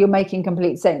you're making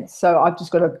complete sense. So I've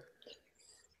just got to,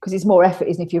 because it's more effort,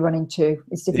 isn't it, if you run into,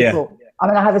 it's difficult. I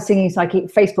mean, I have a singing psychic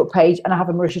Facebook page and I have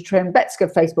a Marysia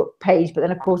Trembecka Facebook page, but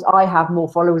then of course I have more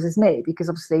followers as me, because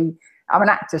obviously I'm an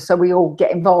actor, so we all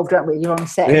get involved, don't we? You're on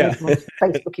set and everyone's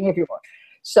Facebooking everyone.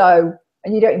 So,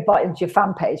 and you don't invite them to your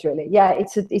fan page, really. Yeah,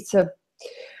 it's a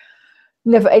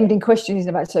never ending question, isn't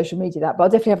it, about social media, that, but I'll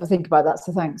definitely have to think about that.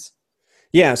 So thanks.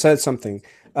 Yeah, so that's something.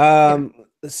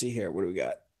 Let's see here. What do we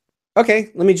got? Okay,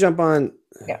 let me jump on.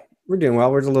 Yeah. We're doing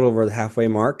well. We're a little over the halfway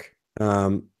mark.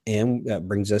 And that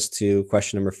brings us to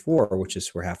question number 4, which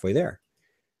is we're halfway there.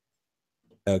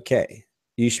 Okay.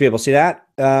 You should be able to see that.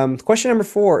 Question number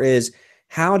 4 is,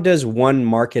 how does one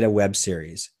market a web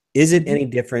series? Is it any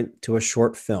different to a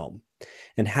short film?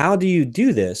 And how do you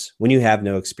do this when you have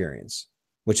no experience?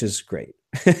 Which is great.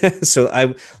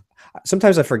 So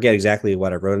sometimes I forget exactly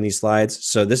what I wrote in these slides.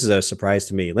 So this is a surprise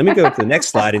to me. Let me go to the next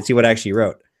slide and see what I actually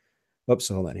wrote. Oops,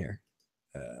 hold on here.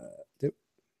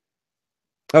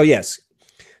 Oh, yes.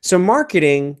 So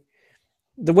marketing,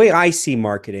 the way I see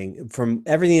marketing from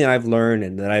everything that I've learned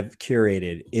and that I've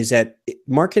curated, is that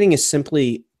marketing is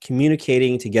simply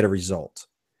communicating to get a result.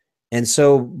 And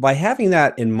so by having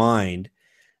that in mind,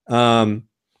 when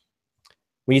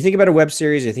you think about a web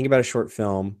series, you think about a short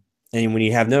film, and when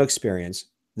you have no experience,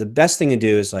 the best thing to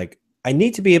do is like, I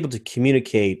need to be able to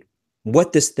communicate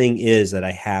what this thing is that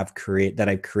I've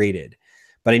created,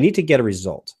 but I need to get a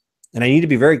result. And I need to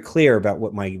be very clear about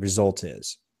what my result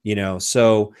is, you know?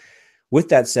 So with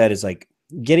that said, is like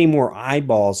getting more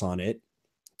eyeballs on it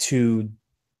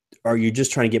are you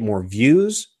just trying to get more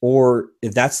views? Or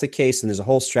if that's the case, then there's a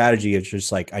whole strategy of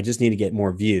just like, I just need to get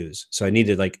more views. So I need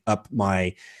to like up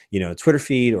my, you know, Twitter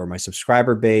feed or my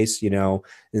subscriber base, you know?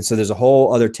 And so there's a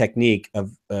whole other technique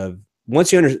of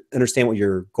once you understand what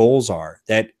your goals are,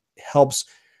 that helps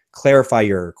clarify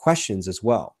your questions as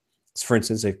well. So for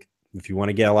instance, if you want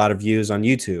to get a lot of views on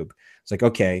YouTube, it's like,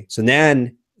 okay, so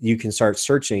then you can start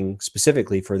searching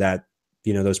specifically for that,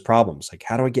 you know, those problems. Like,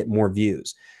 how do I get more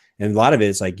views? And a lot of it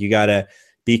is like, you got to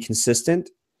be consistent,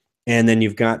 and then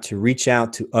you've got to reach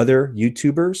out to other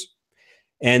YouTubers.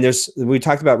 And we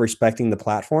talked about respecting the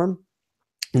platform.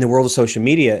 In the world of social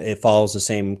media, it follows the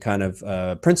same kind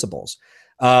of principles.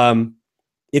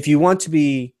 If you want to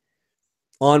be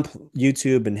on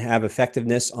YouTube and have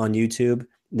effectiveness on YouTube,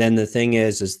 then the thing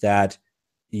is that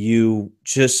you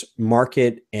just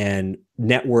market and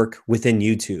network within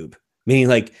YouTube, meaning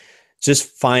like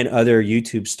just find other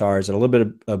YouTube stars that are a little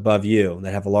bit above you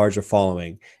that have a larger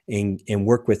following, and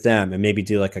work with them, and maybe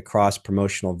do like a cross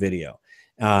promotional video,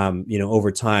 you know,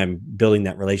 over time, building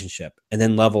that relationship, and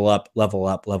then level up.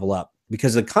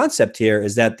 Because the concept here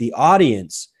is that the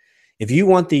audience, if you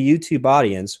want the YouTube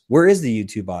audience, where is the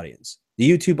YouTube audience? The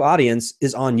YouTube audience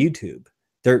is on YouTube.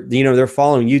 They're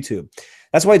following YouTube.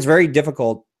 That's why it's very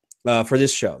difficult for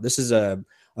this show. This is a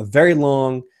very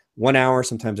long 1 hour,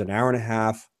 sometimes an hour and a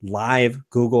half live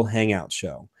Google Hangout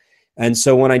show. And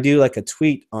so when I do like a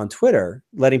tweet on Twitter,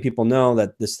 letting people know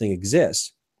that this thing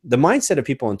exists, the mindset of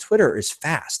people on Twitter is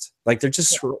fast. Like they're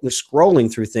just they're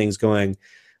scrolling through things going,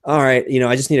 all right, you know,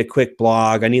 I just need a quick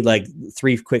blog. I need like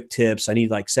 3 quick tips. I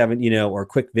need like 7, you know, or a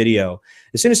quick video.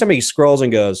 As soon as somebody scrolls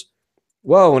and goes,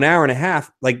 whoa, an hour and a half,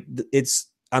 like it's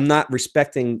not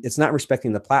respecting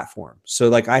the platform. So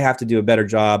like I have to do a better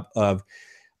job of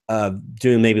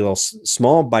doing maybe a little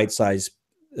small bite-sized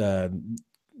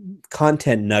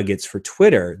content nuggets for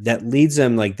Twitter that leads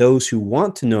them, like those who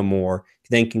want to know more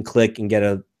then can click and get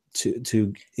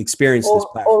to experience this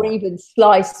platform. Or even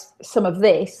slice some of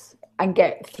this and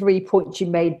get 3 points you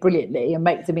made brilliantly and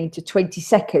make them into 20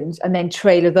 seconds and then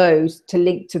trailer those to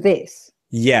link to this.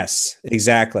 Yes,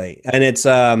 exactly. And it's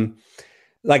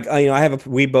like,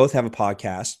 we both have a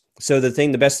podcast. So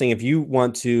the best thing, if you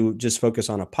want to just focus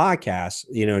on a podcast,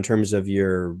 in terms of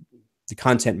the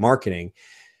content marketing,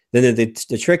 then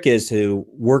the trick is to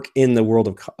work in the world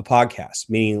of podcasts,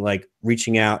 meaning like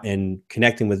reaching out and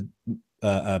connecting with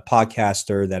a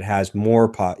podcaster that has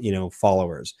more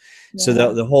followers. Yeah.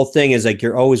 So the whole thing is like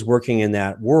you're always working in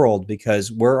that world,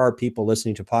 because where are people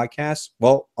listening to podcasts?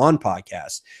 Well, on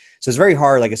podcasts. So it's very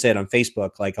hard, like I said, on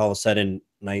Facebook, like all of a sudden,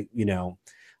 I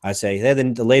say, hey,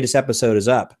 then the latest episode is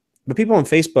up. But people on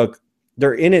Facebook,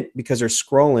 they're in it because they're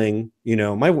scrolling.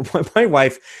 My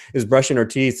wife is brushing her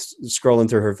teeth, scrolling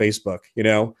through her Facebook.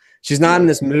 She's not in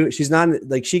this mood. She's not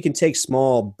like, she can take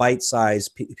small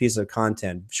bite-sized pieces of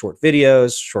content, short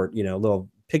videos, short, little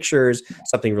pictures,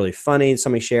 something really funny,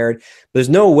 somebody shared. But there's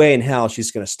no way in hell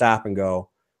she's going to stop and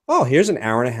go, oh, here's an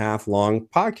hour and a half long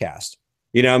podcast.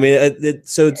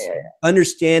 So it's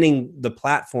understanding the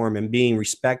platform and being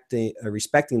respecting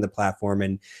the platform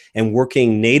and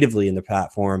working natively in the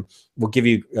platform will give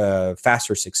you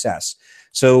faster success.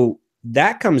 So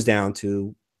that comes down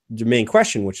to the main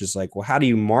question, which is like, well, how do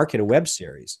you market a web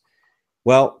series?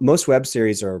 Well, most web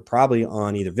series are probably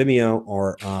on either Vimeo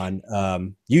or on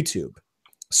YouTube.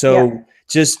 So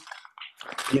just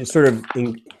sort of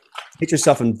get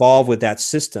yourself involved with that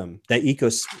system, that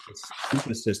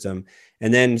ecosystem,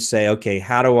 and then say, okay,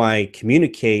 how do I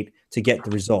communicate to get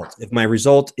the result? If my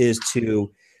result is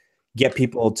to get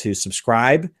people to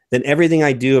subscribe, then everything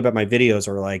I do about my videos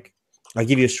are like, I'll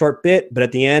give you a short bit, but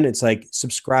at the end, it's like,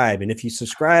 subscribe. And if you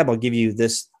subscribe, I'll give you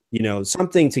this,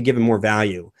 something to give them more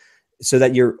value, so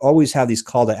that you always have these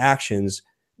call to actions,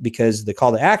 because the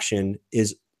call to action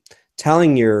is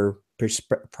telling your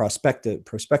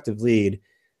prospective lead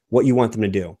what you want them to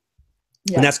do.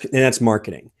 And that's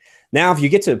marketing. Now, if you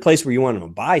get to a place where you want them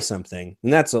to buy something,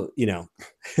 and that's, as you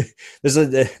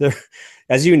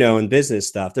know, in business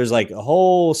stuff, there's like a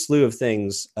whole slew of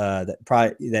things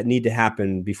that need to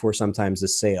happen before sometimes the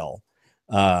sale,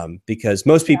 because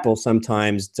most people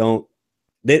sometimes don't.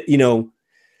 The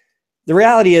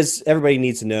reality is, everybody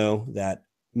needs to know that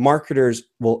marketers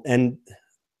will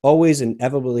always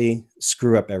inevitably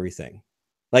screw up everything.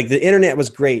 Like, the internet was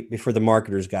great before the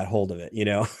marketers got hold of it,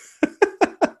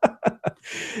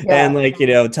 and like,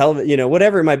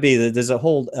 whatever it might be, there's a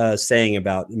whole saying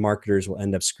about marketers will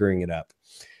end up screwing it up.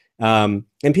 And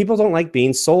people don't like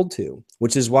being sold to,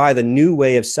 which is why the new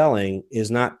way of selling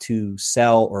is not to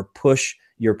sell or push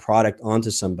your product onto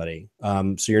somebody.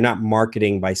 So you're not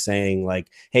marketing by saying like,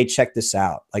 hey, check this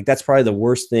out. Like, that's probably the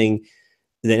worst thing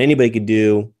that anybody could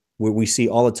do. We see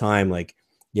all the time, like,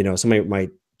 somebody might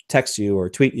text you or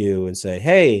tweet you and say,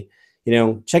 hey,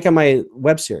 check out my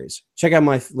web series, check out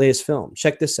my latest film,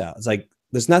 check this out. It's like,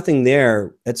 there's nothing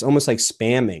there. It's almost like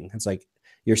spamming. It's like,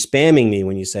 you're spamming me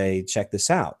when you say, check this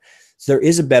out. So there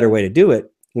is a better way to do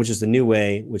it, which is the new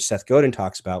way, which Seth Godin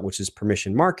talks about, which is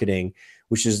permission marketing,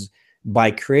 which is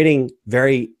by creating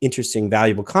very interesting,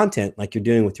 valuable content like you're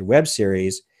doing with your web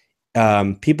series.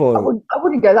 People, I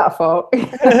wouldn't go that far.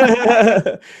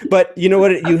 But you know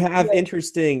what? You have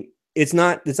interesting. It's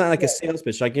not like a sales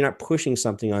pitch. Like, you're not pushing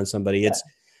something on somebody. It's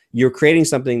you're creating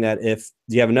something that if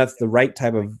you have the right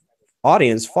type of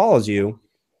audience follows you,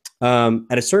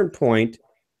 at a certain point,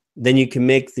 then you can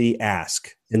make the ask.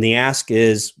 And the ask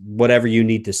is whatever you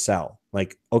need to sell.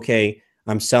 Like, okay,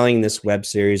 I'm selling this web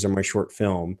series or my short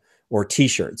film or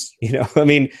t-shirts. I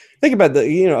mean, think about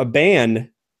a band,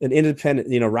 an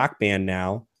independent, rock band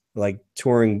now, like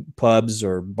touring pubs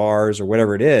or bars or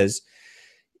whatever it is.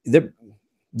 The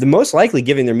most likely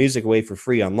giving their music away for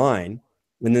free online.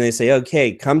 And then they say,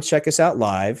 okay, come check us out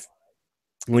live.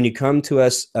 When you come to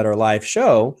us at our live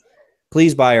show,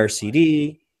 please buy our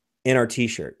CD and our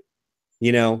t-shirt,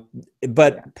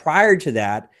 but prior to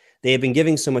that, they have been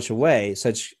giving so much away,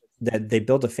 such that they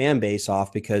built a fan base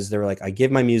off, because they're like, I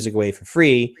give my music away for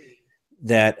free,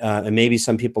 that, and maybe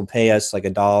some people pay us like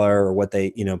 $1 or what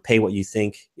they, pay what you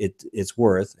think it's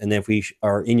worth. And then if we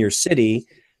are in your city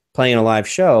playing a live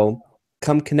show,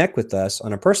 come connect with us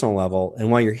on a personal level.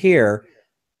 And while you're here,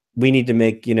 we need to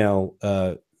make,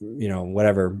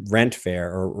 whatever rent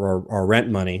fare or rent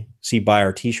money. So you buy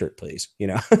our t-shirt, please,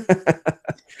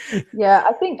 Yeah,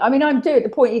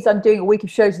 the point is, I'm doing a week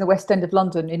of shows in the West End of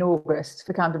London in August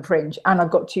for Camden Fringe. And I've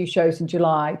got 2 shows in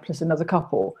July, plus another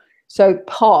couple. So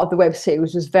part of the web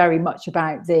series was very much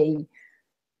about the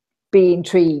be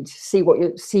intrigued, see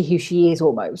who she is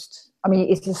almost. I mean,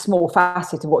 it's a small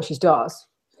facet of what she does.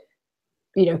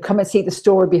 Come and see the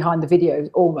story behind the videos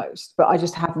almost, but I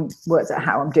just haven't worked out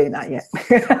how I'm doing that yet.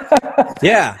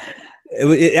 Yeah,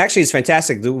 it actually is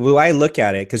fantastic. The way I look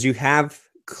at it, because you have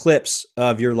clips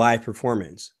of your live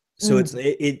performance. So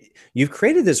you've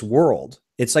created this world.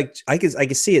 It's like I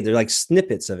can see it. They're like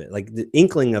snippets of it, like the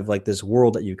inkling of like this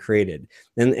world that you created.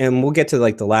 And we'll get to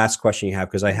like the last question you have,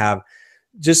 because I have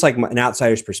just like an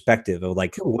outsider's perspective of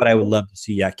like what I would love to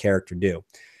see that character do.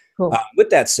 Cool. With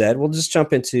that said, we'll just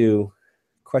jump into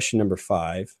question number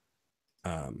 5.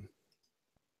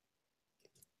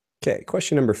 Okay,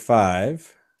 question number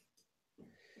 5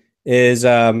 is if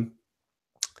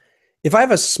I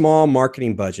have a small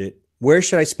marketing budget, where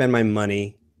should I spend my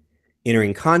money?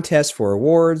 Entering contests for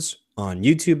awards, on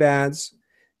YouTube ads,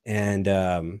 and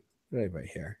what did I write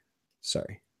here?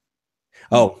 Sorry.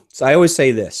 Oh, so I always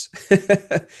say this.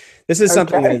 This is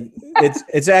something that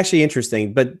it's actually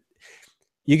interesting, but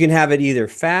you can have it either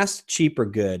fast, cheap, or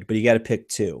good, but you got to pick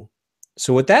 2.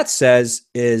 So what that says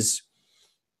is,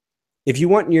 if you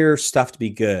want your stuff to be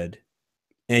good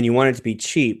and you want it to be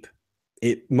cheap,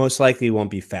 it most likely won't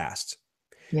be fast.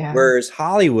 Yeah. Whereas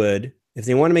Hollywood, if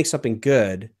they want to make something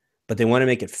good, but they want to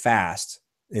make it fast,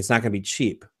 it's not going to be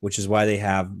cheap, which is why they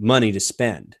have money to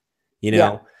spend, you know?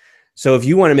 Yeah. So if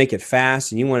you want to make it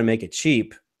fast and you want to make it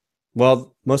cheap,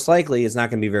 well, most likely it's not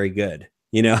going to be very good,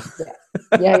 you know?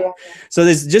 Yeah. So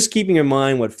there's just keeping in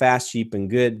mind what fast, cheap, and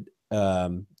good.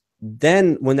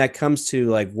 Then when that comes to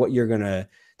like what you're going to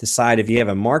decide, if you have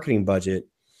a marketing budget,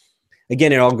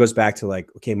 again, it all goes back to like,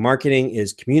 okay, marketing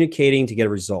is communicating to get a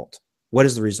result. What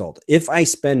is the result? If I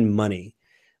spend money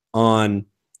on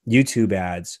YouTube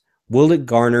ads, will it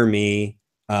garner me,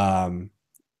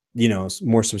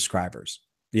 more subscribers,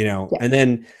 and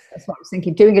then that's what I was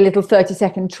thinking, doing a little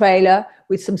 30-second trailer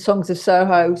with some songs of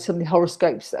Soho, some of the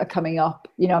horoscopes that are coming up.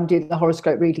 I'm doing the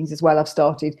horoscope readings as well. I've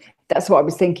started. That's what I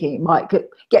was thinking. It might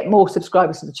get more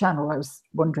subscribers to the channel. I was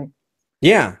wondering.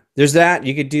 Yeah, there's that.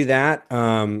 You could do that.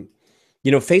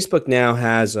 Facebook now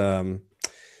has, I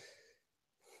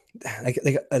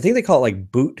think they call it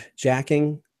like boot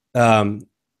jacking.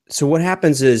 So what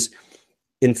happens is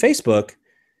in Facebook,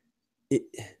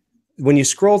 when you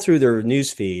scroll through their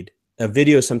news feed, a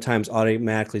video sometimes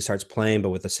automatically starts playing,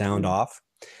 but with the sound off.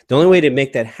 The only way to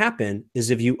make that happen is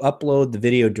if you upload the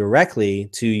video directly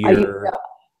to your...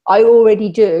 I already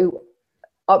do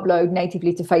upload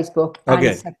natively to Facebook and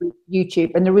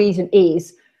YouTube. And the reason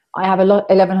is I have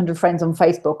 1,100 friends on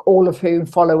Facebook, all of whom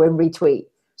follow and retweet.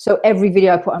 So every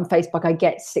video I put on Facebook, I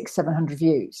get 600-700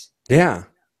 views. Yeah.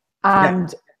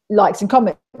 And likes and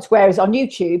comments. Whereas on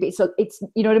YouTube, it's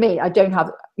you know what I mean? I don't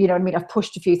have, I've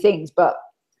pushed a few things, but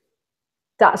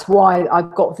that's why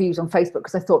I've got views on Facebook,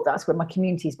 because I thought that's where my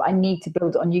community is. But I need to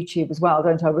build it on YouTube as well,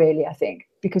 don't I really? I think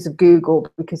because of Google,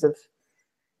 because of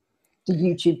the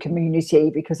YouTube community,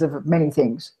 because of many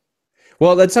things.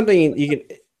 Well, that's something you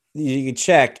can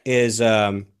check is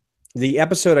the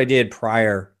episode I did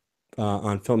prior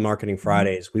on Film Marketing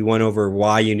Fridays. We went over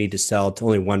why you need to sell to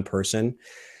only one person.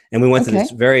 And we went through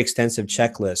this very extensive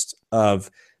checklist of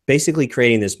basically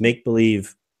creating this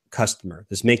make-believe customer,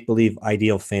 this make-believe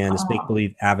ideal fan, this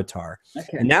make-believe avatar.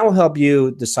 And that will help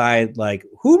you decide, like,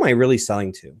 who am I really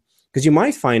selling to? Because you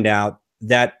might find out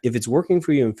that if it's working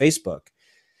for you in Facebook,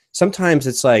 sometimes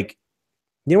it's like,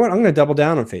 you know what, I'm going to double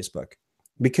down on Facebook.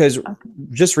 Because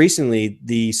just recently,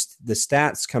 the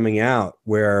stats coming out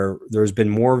where there's been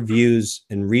more views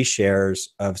and reshares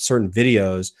of certain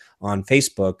videos on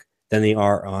Facebook than they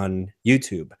are on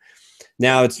YouTube.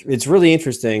 Now, it's really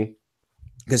interesting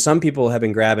because some people have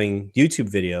been grabbing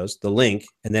YouTube videos, the link,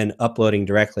 and then uploading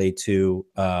directly to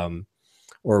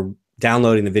or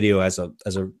downloading the video as a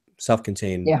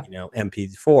self-contained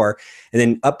MP4, and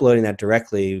then uploading that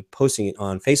directly, posting it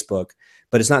on Facebook,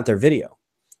 but it's not their video.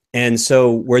 And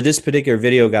so where this particular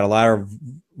video got a lot of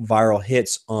viral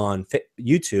hits on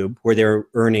YouTube, where they're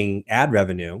earning ad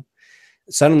revenue,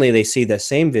 suddenly they see that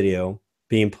same video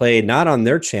being played not on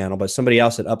their channel, but somebody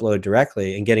else had uploaded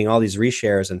directly, and getting all these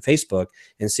reshares on Facebook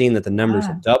and seeing that the numbers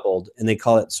have doubled. And they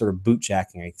call it sort of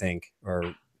bootjacking, I think, or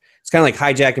it's kind of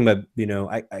like hijacking, but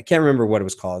I can't remember what it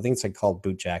was called. I think it's like called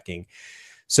bootjacking.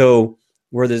 So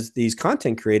where these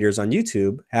content creators on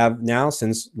YouTube have now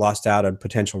since lost out on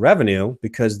potential revenue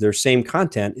because their same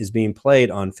content is being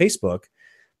played on Facebook.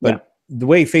 But the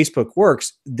way Facebook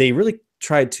works, they really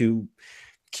try to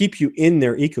keep you in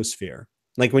their ecosphere.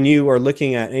 Like when you are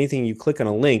looking at anything, you click on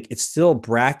a link, it's still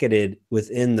bracketed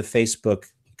within the Facebook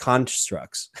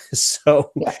constructs.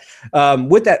 So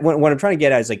with that, what I'm trying to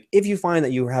get at is, like, if you find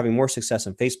that you are having more success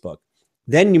on Facebook,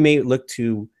 then you may look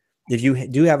to, if you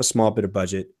do have a small bit of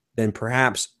budget, then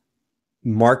perhaps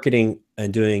marketing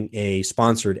and doing a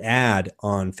sponsored ad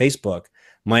on Facebook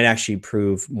might actually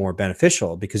prove more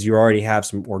beneficial because you already have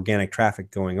some organic traffic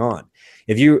going on.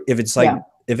 If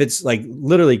it's like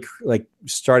literally like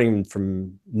starting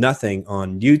from nothing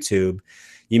on YouTube,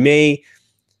 You may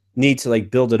need to like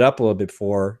build it up a little bit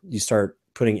before you start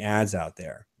putting ads out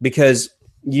there, because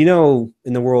in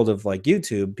the world of like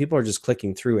YouTube, people are just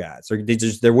clicking through ads, or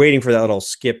they're waiting for that little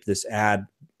skip this ad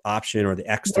option or the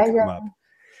X to come up.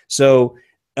 So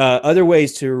other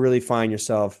ways to really find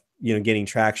yourself, getting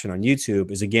traction on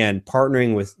YouTube is, again,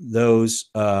 partnering with those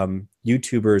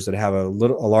YouTubers that have a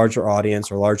larger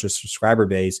audience or larger subscriber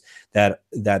base that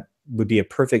would be a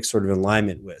perfect sort of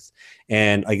alignment with.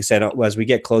 And like I said, as we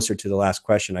get closer to the last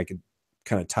question, I could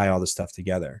kind of tie all this stuff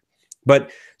together.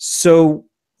 But so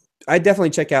I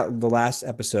definitely check out the last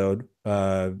episode,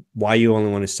 why you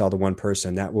only want to sell to one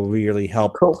person. That will really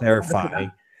help clarify.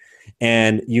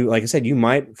 And like I said, you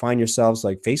might find yourselves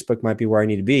like, Facebook might be where I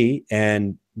need to be,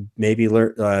 and maybe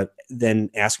learn, then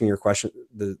asking yourself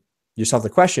the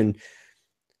question,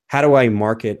 how do I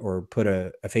market or put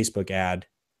a Facebook ad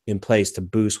in place to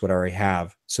boost what I already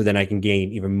have, so then I can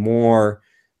gain even more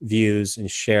views and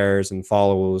shares and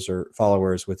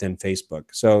followers within Facebook.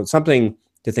 So something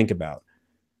to think about.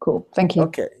 Cool. Thank you.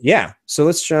 Okay. Yeah. So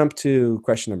let's jump to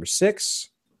question number 6.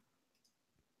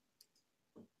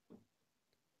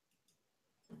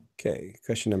 Okay.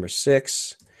 Question number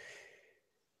 6.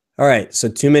 All right. So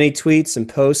too many tweets and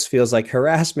posts feels like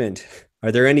harassment.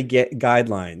 Are there any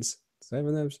guidelines?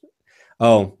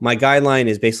 Oh, my guideline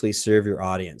is basically serve your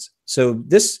audience. So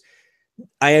this,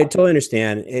 I totally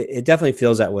understand. It definitely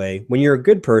feels that way. When you're a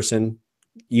good person,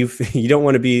 you don't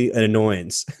want to be an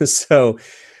annoyance. So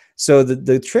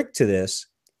the trick to this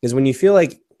is, when you feel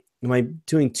like, am I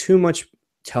doing too much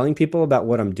telling people about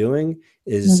what I'm doing,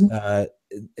 is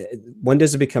when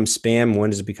does it become spam?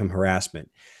 When does it become harassment?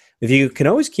 If you can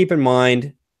always keep in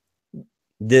mind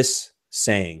this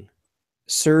saying,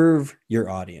 serve your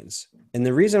audience. And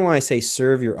the reason why I say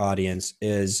serve your audience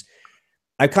is,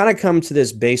 I kind of come to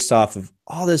this based off of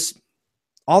all the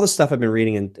stuff I've been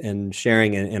reading and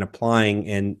sharing and applying,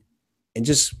 and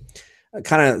just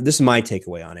kind of, this is my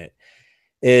takeaway on it,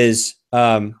 is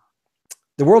the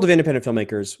world of independent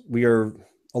filmmakers.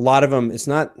 A lot of them,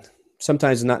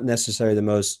 sometimes not necessarily the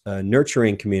most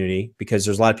nurturing community, because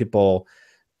there's a lot of people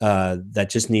that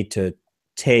just need to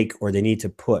take, or they need to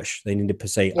push. They need to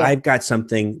say, I've got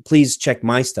something, please check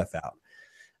my stuff out.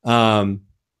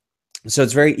 So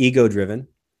it's very ego driven,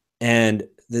 and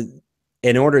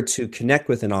in order to connect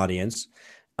with an audience,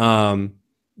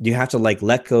 you have to like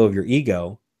let go of your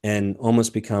ego and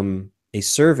almost become a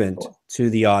servant to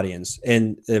the audience,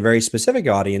 and a very specific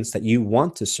audience that you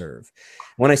want to serve.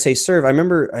 When I say serve, I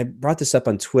remember I brought this up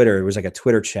on Twitter. It was like a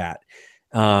Twitter chat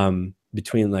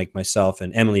between like myself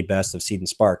and Emily Best of Seed and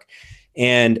Spark.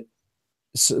 And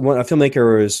so when a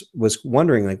filmmaker was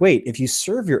wondering, like, wait, if you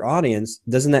serve your audience,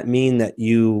 doesn't that mean that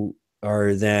you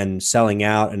are then selling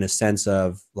out, in a sense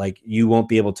of like, you won't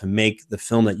be able to make the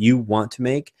film that you want to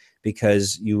make,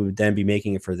 because you would then be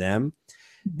making it for them?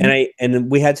 And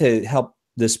we had to help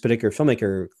this particular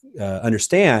filmmaker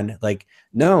understand, like,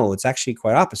 no, it's actually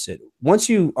quite opposite. Once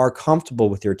you are comfortable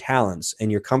with your talents, and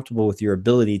you're comfortable with your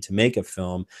ability to make a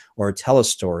film or tell a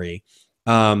story,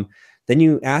 then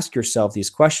you ask yourself these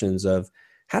questions of,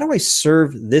 how do I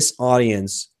serve this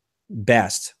audience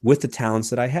best with the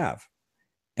talents that I have?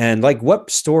 And like, what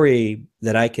story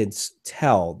that I could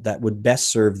tell that would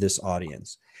best serve this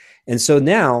audience? And so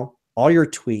now all your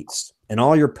tweets and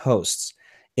all your posts,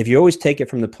 if you always take it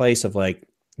from the place of like,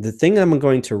 the thing I'm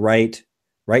going to write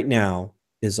right now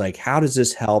is like, how does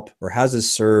this help, or how does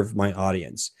this serve my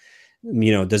audience?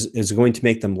 Is it going to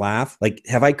make them laugh? Like,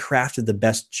 have I crafted the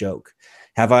best joke?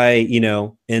 Have I,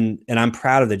 and I'm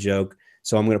proud of the joke,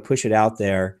 so I'm going to push it out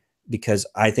there because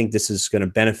I think this is going to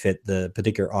benefit the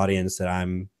particular audience that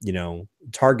I'm,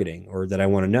 targeting, or that I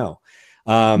want to know.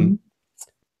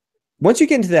 Once you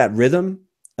get into that rhythm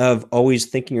of always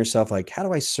thinking yourself like, how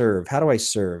do I serve? How do I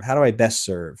serve? How do I best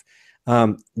serve?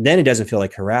 Then it doesn't feel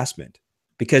like harassment,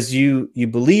 because you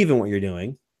believe in what you're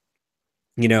doing.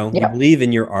 You believe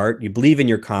in your art, you believe in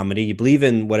your comedy, you believe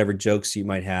in whatever jokes you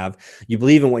might have, you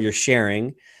believe in what you're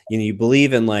sharing, you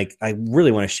believe in like, I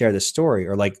really want to share this story,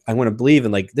 or like, I want to believe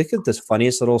in like, look at this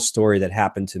funniest little story that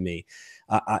happened to me.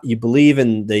 You believe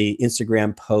in the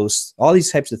Instagram posts, all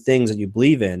these types of things that you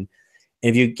believe in. And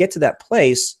if you get to that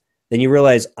place, then you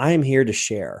realize, I'm here to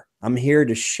share. I'm here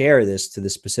to share this to the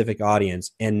specific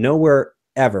audience, and nowhere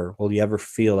ever will you ever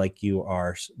feel like you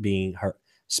are being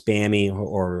spammy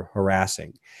or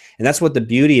harassing. And that's what the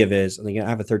beauty of is. I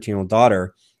have a 13-year-old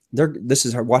daughter. This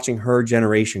is her, watching her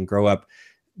generation grow up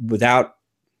without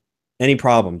any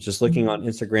problems, just looking on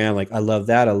Instagram, like, I love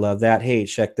that. I love that. Hey,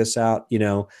 check this out,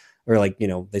 or like,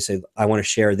 they say, I want to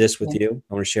share this with you.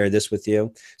 I want to share this with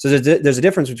you. So there's a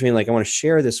difference between like, I want to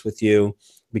share this with you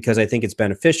because I think it's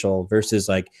beneficial versus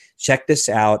like, check this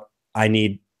out, I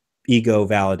need ego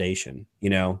validation, you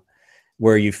know,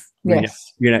 where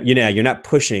Yes. you're not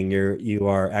pushing, you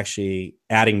are actually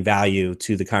adding value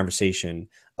to the conversation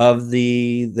of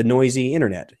the noisy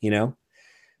internet, you know?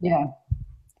 Yeah.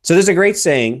 So there's a great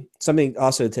saying, something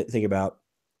also to think about.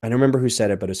 I don't remember who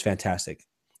said it, but it's fantastic.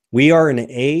 We are in an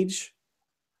age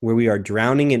where we are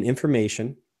drowning in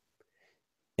information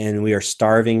and we are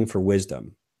starving for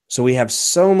wisdom. So we have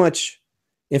so much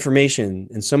information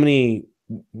and so many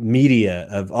media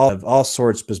of all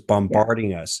sorts just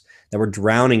bombarding us that we're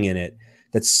drowning in it.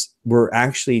 We're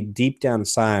actually deep down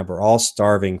inside, we're all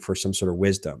starving for some sort of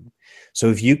wisdom. So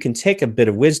if you can take a bit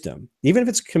of wisdom, even if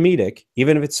it's comedic,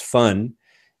 even if it's fun,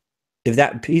 if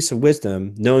that piece of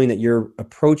wisdom, knowing that you're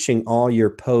approaching all your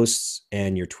posts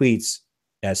and your tweets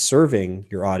as serving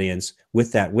your audience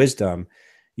with that wisdom,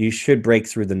 you should break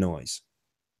through the noise.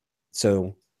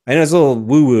 So I know it's a little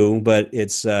woo-woo, but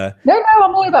it's no,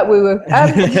 I'm all about woo-woo. No,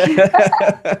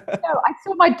 I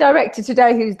saw my director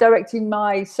today, who's directing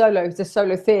my solo. He's a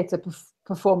solo theatre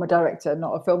performer director,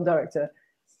 not a film director.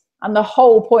 And the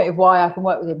whole point of why I can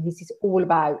work with him, he's just all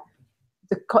about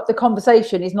the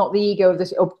conversation is not the ego of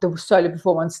the solo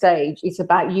performer on stage. It's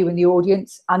about you and the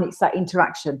audience, and it's that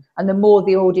interaction. And the more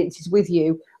the audience is with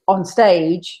you on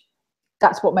stage,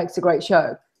 that's what makes a great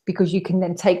show, because you can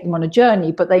then take them on a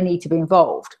journey, but they need to be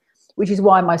involved, which is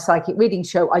why my psychic reading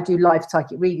show, I do live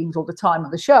psychic readings all the time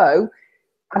on the show,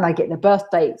 and I get their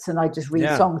birth dates and I just read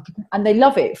songs, and they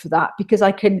love it for that, because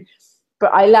I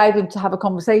allow them to have a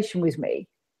conversation with me.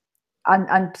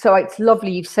 And so it's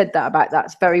lovely you've said that about that.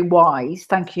 It's very wise.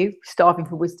 Thank you. Starving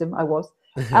for wisdom, I was.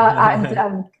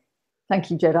 Thank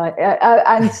you, Jedi.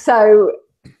 And so,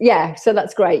 yeah, so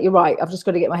that's great. You're right. I've just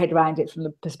got to get my head around it from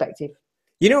the perspective.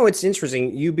 You know, it's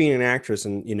interesting, you being an actress,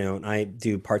 and, you know, I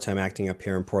do part-time acting up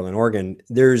here in Portland, Oregon.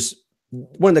 There's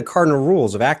one of the cardinal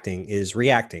rules of acting is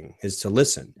reacting, is to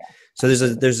listen. Yeah. So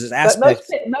there's this aspect.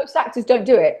 But most actors don't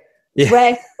do it. It's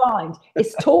rare to find.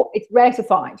 It's rare to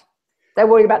find. They're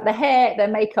worried about the hair, their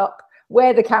makeup,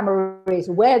 where the camera is,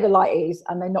 where the light is,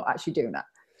 and they're not actually doing that,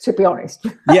 to be honest.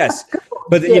 Yes.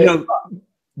 But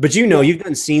you know, you've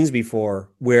done scenes before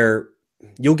where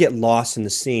you'll get lost in the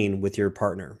scene with your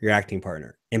partner, your acting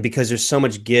partner. And because there's so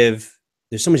much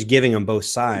giving on both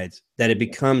sides that it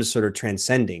becomes sort of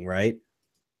transcending, right?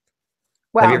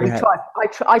 Well,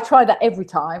 I try that every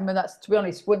time, and that's, to be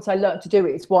honest, once I learned to do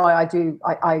it, it's why I'm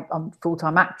a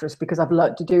full-time actress, because I've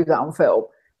learned to do that on film.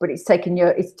 But it's taken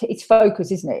it's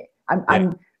focus, isn't it?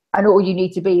 And all you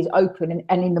need to be is open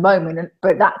and in the moment.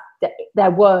 But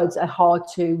their words are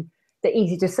they're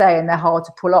easy to say and they're hard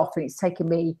to pull off. And it's taken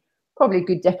me probably a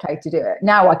good decade to do it.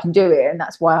 Now I can do it, and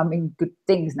that's why I'm in good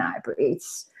things now. But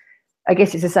I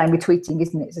guess it's the same with tweeting,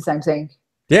 isn't it? It's the same thing.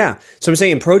 Yeah. So I'm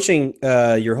saying approaching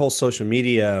your whole social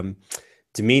media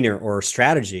demeanor or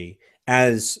strategy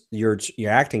as your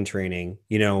acting training,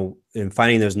 you know, and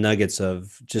finding those nuggets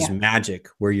of just magic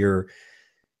where you're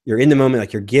in the moment,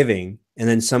 like you're giving, and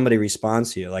then somebody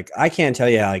responds to you. Like, I can't tell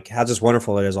you like how just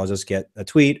wonderful it is. I'll just get a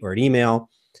tweet or an email,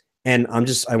 and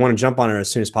I want to jump on it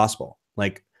as soon as possible.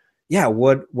 Like, yeah,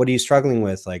 what are you struggling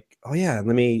with? Like, oh yeah,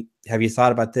 have you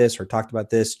thought about this or talked about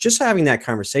this? Just having that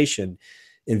conversation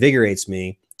invigorates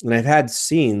me. And I've had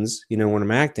scenes, you know, when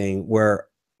I'm acting, where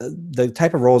the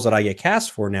type of roles that I get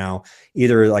cast for now,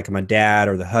 either like I'm a dad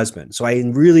or the husband. So I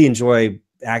really enjoy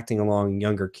acting along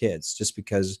younger kids, just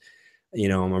because, you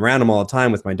know, I'm around them all the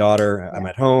time with my daughter. I'm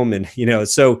at home, and, you know,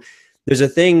 so there's a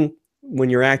thing when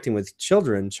you're acting with child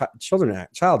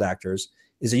actors,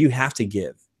 is that you have to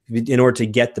give in order to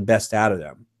get the best out of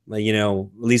them. Like, you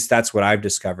know, at least that's what I've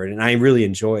discovered. And I really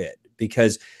enjoy it,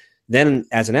 because then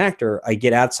as an actor, I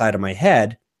get outside of my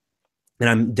head, and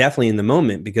I'm definitely in the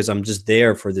moment, because I'm just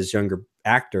there for this younger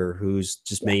actor who's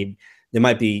just they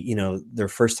might be, you know, their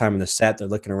first time on the set, they're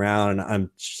looking around, and I'm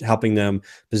helping them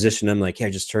position them, like, hey,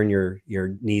 just turn your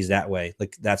knees that way.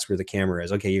 Like, that's where the camera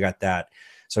is. Okay, you got that.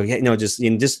 So, you know,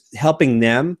 just helping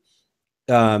them,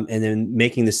 and then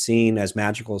making the scene as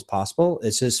magical as possible.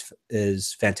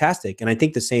 Is fantastic. And I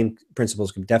think the same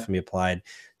principles can definitely be applied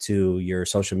to your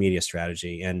social media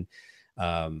strategy. And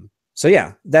so,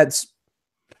 yeah, that's,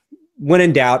 when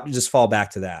in doubt, just fall back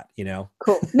to that, you know?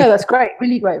 Cool. No, that's great.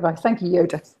 Really great advice. Thank you,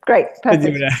 Yoda. Great.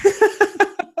 Perfect.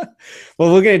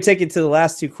 Well, we're going to take it to the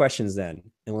last two questions then.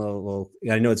 And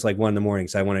I know it's like 1 in,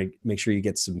 so I want to make sure you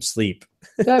get some sleep.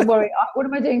 Don't worry. What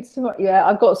am I doing tomorrow? Yeah,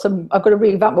 I've got to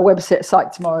revamp my website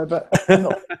site tomorrow, but I'm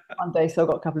not Monday, so I've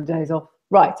got a couple of days off.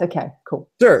 Right. Okay, cool.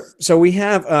 Sure. So we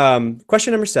have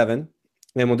question number 7,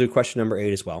 and we'll do question number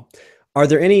 8 as well. Are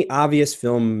there any obvious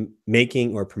film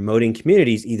making or promoting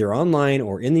communities, either online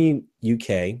or in the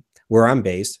UK, where I'm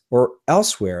based, or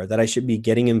elsewhere, that I should be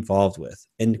getting involved with?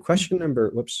 And question number,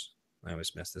 whoops, I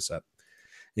always messed this up.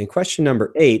 And question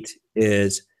number 8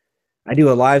 is, I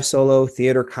do a live solo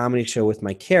theater comedy show with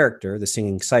my character, the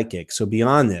singing psychic. So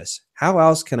beyond this, how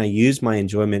else can I use my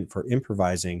enjoyment for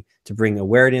improvising to bring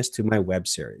awareness to my web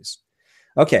series?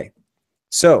 Okay,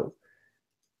 so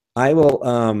I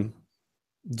will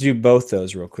do both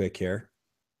those real quick here.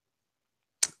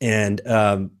 And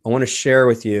I want to share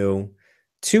with you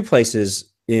 2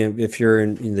 places, if you're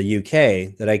in the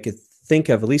UK, that I could think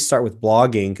of. At least start with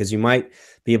blogging, because you might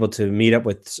be able to meet up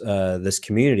with this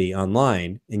community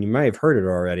online, and you might have heard of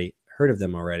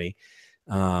them already.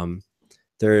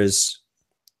 There's,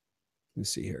 let's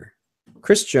see here,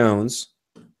 Chris Jones.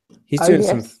 He's doing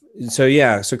some. So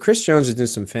yeah, so Chris Jones is doing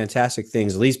some fantastic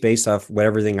things, at least based off what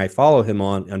everything I follow him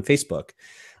on Facebook.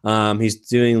 He's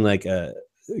doing like a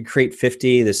Create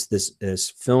 50,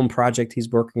 this film project he's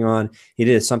working on. He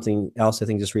did something else, I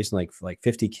think, just recently, like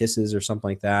 50 Kisses or something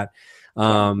like that.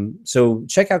 So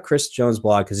check out Chris Jones'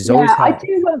 blog, because he's always I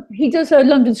do. He does a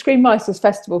London Screenwriters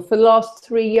Festival. For the last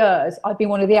 3 years, I've been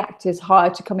one of the actors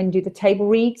hired to come and do the table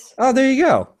reads. Oh, there you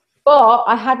go. But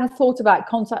I hadn't thought about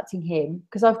contacting him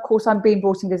because, of course, I'm being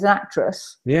brought in as an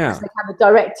actress. Yeah. So they have a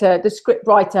director, the script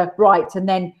writer, writes, and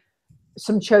then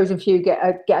some chosen few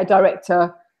get a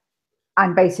director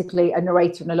and basically a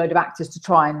narrator and a load of actors to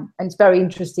try and it's very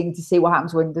interesting to see what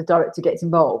happens when the director gets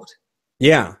involved.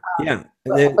 Yeah, yeah.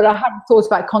 But I hadn't thought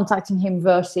about contacting him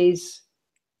versus,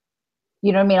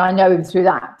 you know what I mean? I know him through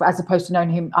that, but as opposed to knowing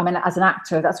him, I mean, as an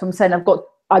actor, that's what I'm saying.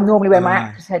 I normally wear my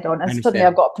actress head on, and suddenly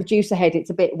I've got a producer head. It's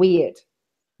a bit weird.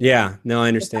 Yeah, no, I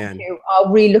understand. I'll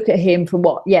re-look at him for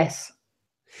what, yes.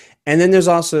 And then there's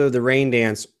also the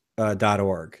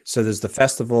raindance.org. So there's the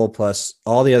festival plus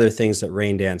all the other things that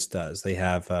Raindance does. They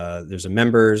have, there's a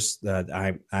members that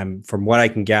I'm from what I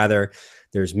can gather,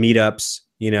 there's meetups,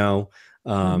 you know.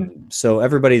 So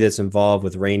everybody that's involved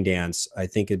with Raindance, I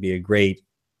think it'd be a great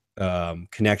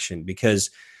connection, because,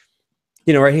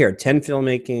 you know, right here, 10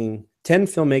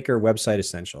 filmmaker website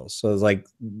essentials. So it's like,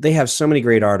 they have so many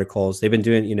great articles. They've been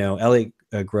doing, you know, Elliot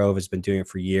Grove has been doing it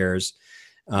for years.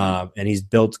 And he's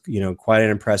built, you know, quite an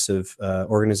impressive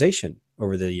organization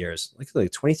over the years,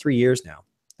 like 23 years now.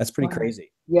 That's pretty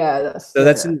crazy. Yeah.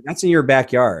 That's in your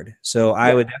backyard. So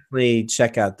I would definitely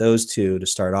check out those 2 to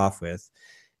start off with.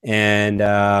 And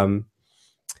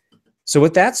so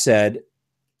with that said,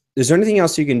 is there anything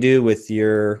else you can do with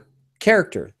your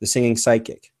character, the singing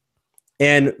psychic?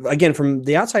 And again, from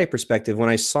the outside perspective, when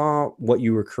I saw what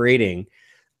you were creating,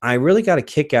 I really got a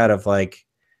kick out of, like,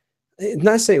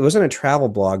 not to say it wasn't a travel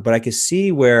blog, but I could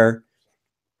see where,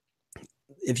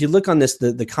 if you look on this,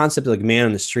 the concept of like man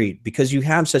on the street, because you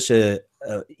have such a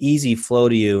easy flow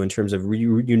to you in terms of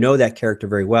you know that character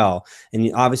very well,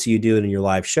 and obviously you do it in your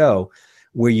live show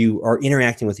where you are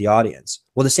interacting with the audience.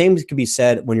 Well, the same could be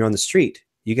said when you're on the street.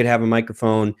 You could have a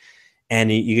microphone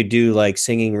and you could do like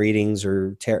singing readings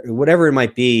or whatever it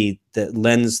might be that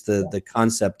lends the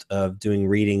concept of doing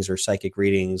readings or psychic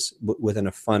readings within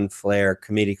a fun flair,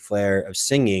 comedic flair of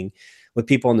singing with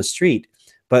people on the street.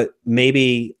 But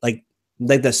maybe like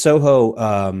the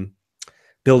Soho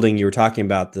building you were talking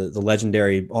about, the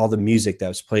legendary, all the music that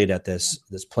was played at this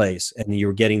place, and you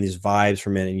were getting these vibes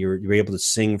from it, and you were able to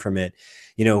sing from it.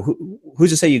 You know, who's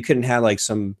to say you couldn't have like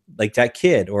some, like that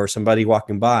kid or somebody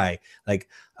walking by, like,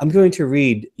 I'm going to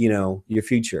read, you know, your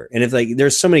future. And if, like,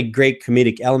 there's so many great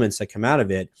comedic elements that come out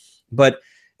of it, but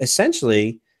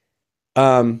essentially,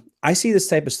 I see this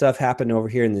type of stuff happen over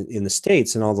here in the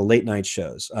States and all the late night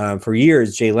shows. For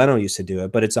years, Jay Leno used to do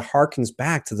it, but it's a harkens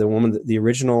back to the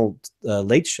original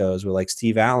late shows with like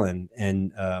Steve Allen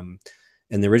and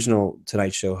the original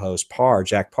Tonight Show host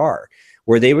Jack Parr,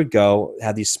 where they would go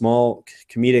have these small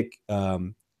comedic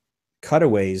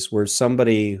cutaways where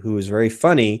somebody who was very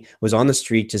funny was on the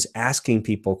street just asking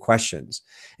people questions,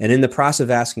 and in the process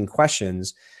of asking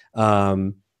questions,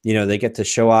 you know, they get to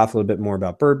show off a little bit more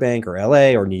about Burbank or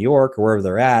LA or New York or wherever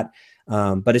they're at.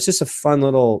 But it's just a fun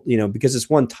little, you know, because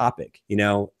it's one topic, you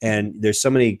know, and there's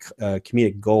so many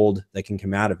comedic gold that can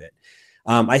come out of it.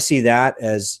 I see that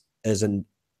as a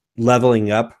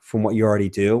leveling up from what you already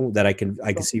do, that I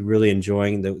can see really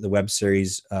enjoying the web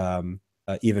series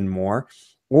even more.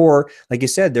 Or like you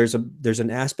said, there's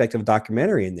an aspect of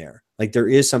documentary in there. Like there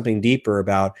is something deeper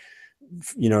about,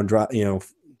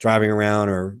 driving around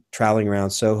or traveling around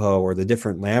Soho or the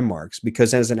different landmarks,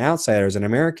 because as an outsider, as an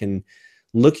American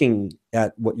looking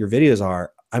at what your videos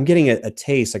are, I'm getting a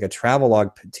taste, like a travelogue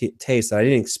taste that I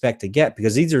didn't expect to get,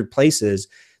 because these are places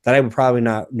that I would probably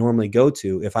not normally go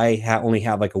to if I only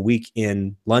have like a week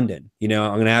in London. You know,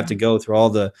 I'm going to have to go through all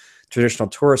the traditional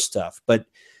tourist stuff. But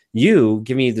you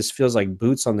give me this feels like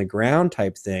boots on the ground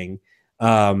type thing,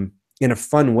 in a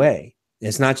fun way.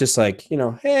 It's not just like, you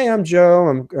know, hey, I'm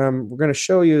Joe. We're going to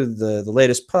show you the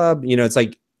latest pub. You know, it's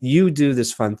like you do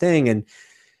this fun thing,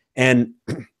 and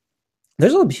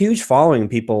there's a huge following of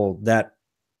people that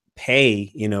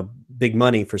pay, you know, big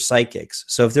money for psychics.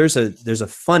 So if there's a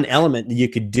fun element that you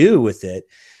could do with it,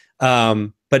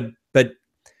 but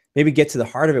maybe get to the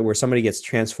heart of it where somebody gets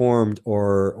transformed,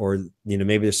 or you know,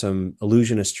 maybe there's some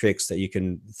illusionist tricks that you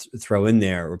can throw in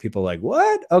there where people are like,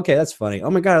 what? Okay, that's funny. Oh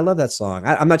my God, I love that song.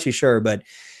 I'm not too sure, but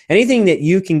anything that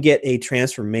you can get a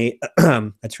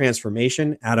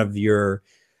transformation out of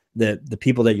the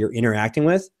people that you're interacting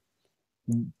with,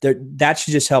 that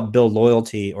should just help build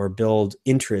loyalty or build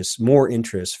more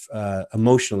interest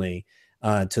emotionally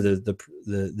to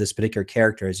this particular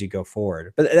character as you go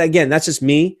forward. But again, that's just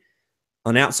me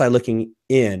on outside looking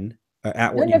in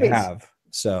at what you have.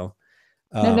 So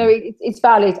no, it's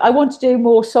valid. I want to do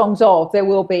more songs of. There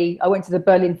will be. I went to the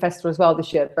Berlin Festival as well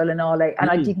this year, Berlinale, and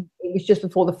I didn't. It was just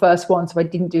before the first one, so I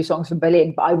didn't do songs from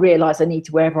Berlin. But I realised I need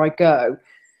to wherever I go.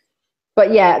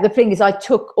 But yeah, the thing is, I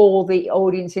took all the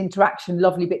audience interaction,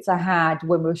 lovely bits I had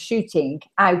when we were shooting,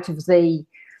 out of the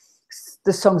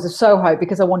songs of Soho,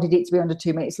 because I wanted it to be under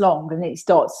 2 minutes long, and it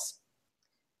starts.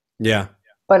 Yeah.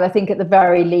 But I think at the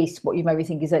very least, what you maybe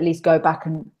think is at least go back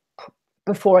and,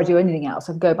 before I do anything else,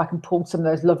 I'd go back and pull some of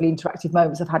those lovely interactive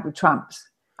moments I've had with tramps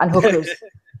and hookers.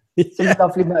 Some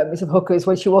lovely moments of hookers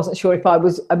when she wasn't sure if I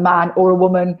was a man or a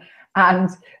woman, and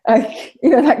you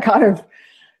know, that kind of.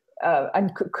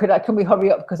 And can we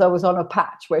hurry up because I was on a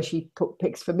patch where she put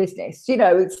pics for business? You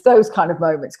know, it's those kind of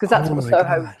moments, because that's what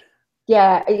Soho. God.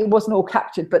 Yeah, it wasn't all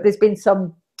captured, but there's been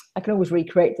some. I can always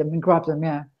recreate them and grab them.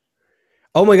 Yeah.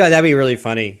 Oh my God, that'd be really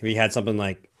funny if you had something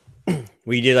like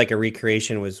where you did like a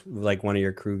recreation with like one of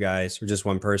your crew guys or just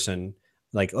one person.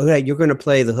 Like, okay, you're going to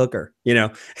play the hooker. You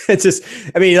know, it's just,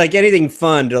 I mean, like anything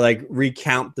fun to like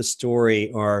recount the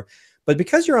story, but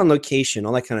because you're on location,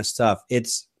 all that kind of stuff,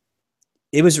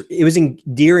 it was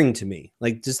endearing to me.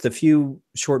 Like just the few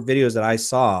short videos that I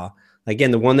saw,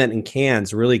 again, the one that in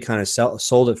Cannes really kind of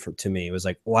sold it to me. It was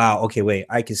like, wow, okay, wait,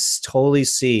 I can totally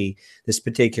see this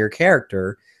particular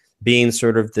character being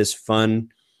sort of this fun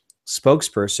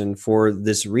spokesperson for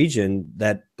this region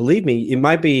that, believe me, it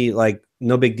might be like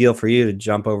no big deal for you to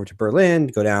jump over to Berlin,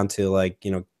 go down to like,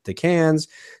 you know, to Cannes,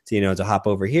 to, you know, to hop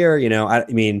over here, you know, I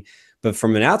mean, but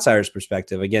from an outsider's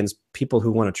perspective, again, people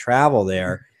who want to travel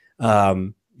there,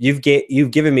 you've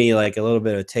given me like a little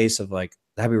bit of a taste of like,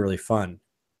 that'd be really fun.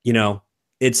 You know,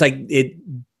 it's like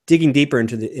digging deeper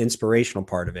into the inspirational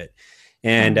part of it.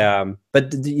 And,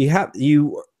 but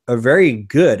you are very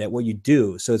good at what you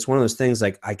do. So it's one of those things,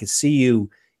 like I could see you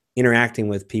interacting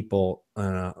with people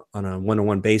on a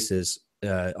one-on-one basis,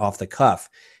 off the cuff,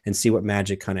 and see what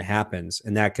magic kind of happens.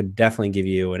 And that could definitely give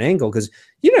you an angle, because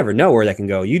you never know where that can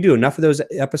go. You do enough of those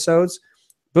episodes,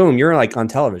 boom, you're like on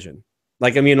television.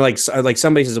 Like, I mean, like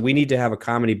somebody says, we need to have a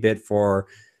comedy bit for,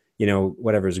 you know,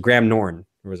 whatever is Graham Norton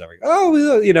or was that like,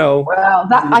 oh, you know. Well,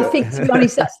 I think, to be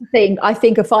honest, that's the thing. I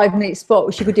think a 5-minute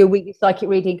spot, she could do a weekly psychic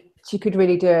reading. She could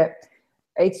really do it.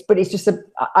 But it's just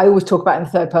I always talk about it in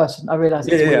the third person. I realize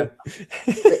it's weird.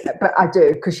 But I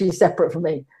do, because she's separate from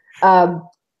me.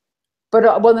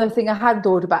 But one of the things I hadn't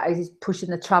thought about is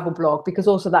pushing the travel blog, because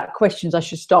also that questions, I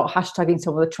should start hashtagging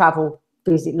some of the travel,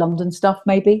 visit London stuff,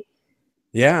 maybe.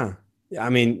 Yeah. I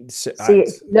mean,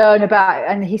 learn about it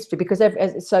and history, because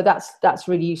so that's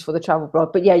really useful, the travel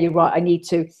blog. But yeah, you're right. I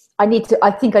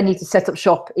think I need to set up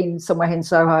shop in somewhere in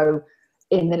Soho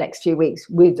in the next few weeks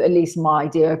with at least my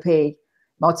DOP,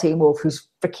 Martine Wolf, who's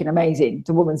freaking amazing.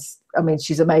 The woman's, I mean,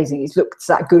 she's amazing. It looks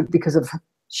that good because of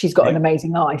she's got an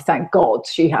amazing eye. Thank God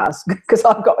she has, because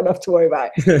I've got enough to worry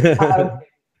about.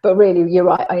 But really, you're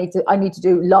right. I need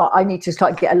to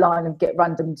start get a line and get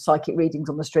random psychic readings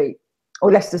on the street.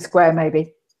 Or Leicester Square,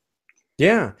 maybe.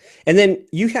 Yeah, and then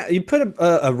you put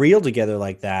a reel together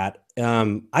like that.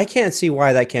 I can't see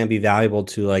why that can't be valuable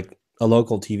to like a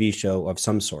local TV show of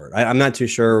some sort. I'm not too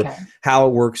sure how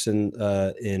it works in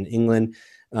England,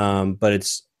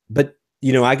 but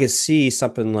you know, I could see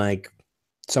something like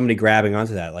somebody grabbing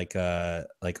onto that, like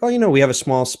oh, you know, we have a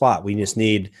small spot. We just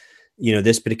need, you know,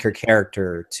 this particular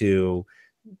character to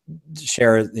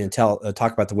share and talk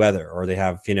about the weather, or they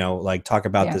have, you know, like talk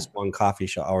about this one coffee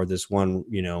shop or this one,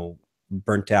 you know,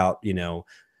 burnt out, you know,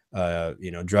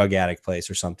 drug addict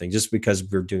place or something, just because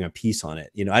we're doing a piece on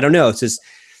it. You know, I don't know. It's just,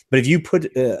 but if you put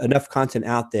enough content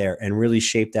out there and really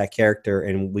shape that character,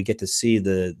 and we get to see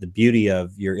the beauty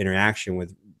of your interaction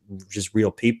with just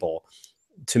real people.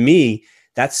 To me,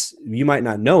 that's, you might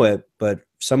not know it, but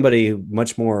somebody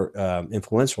much more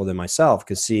influential than myself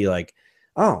could see like,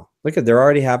 oh, look at,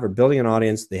 they're building an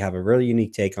audience. They have a really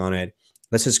unique take on it.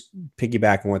 Let's just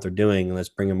piggyback on what they're doing and let's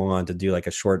bring them on to do like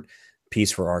a short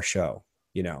piece for our show,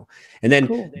 you know? And then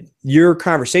Cool. your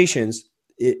conversations,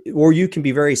 or you can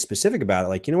be very specific about it.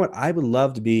 Like, you know what, I would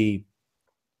love to be,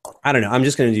 I don't know, I'm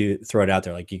just going to throw it out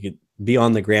there. Like you could be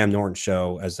on the Graham Norton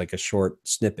show as like a short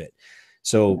snippet.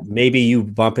 So maybe you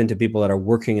bump into people that are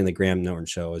working in the Graham Norton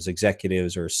show as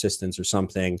executives or assistants or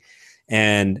something.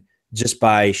 And just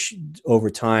by over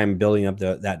time building up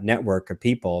that network of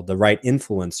people, the right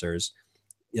influencers,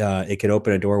 it could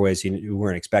open a doorways you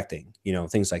weren't expecting, you know,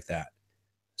 things like that.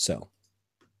 So.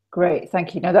 Great,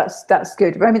 thank you. No, that's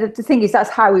good. I mean, the thing is, that's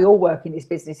how we all work in this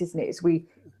business, isn't it? Is we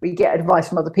get advice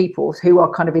from other people who are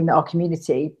kind of in our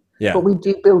community, but we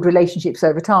do build relationships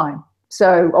over time.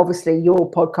 So obviously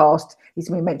your podcast is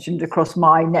being mentioned across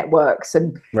my networks,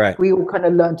 and we all kind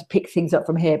of learn to pick things up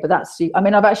from here. But I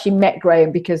mean, I've actually met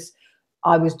Graham because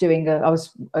I was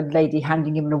a lady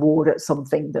handing him an award at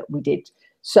something that we did.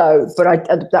 So, but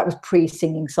that was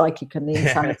pre-Singing Psychic and the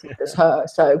Insanity was her.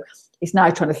 So it's now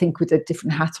trying to think with a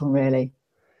different hat on, really.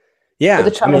 Yeah. But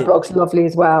the travel blog's lovely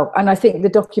as well. And I think the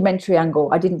documentary angle,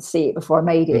 I didn't see it before I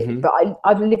made it, but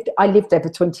I lived there for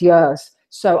 20 years.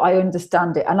 So I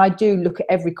understand it. And I do look at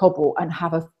every cobble and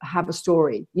have a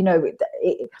story, you know,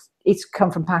 it's come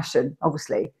from passion,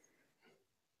 obviously.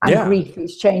 And grief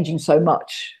is changing so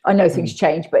much. I know things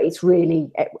change, but it's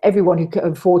really everyone who can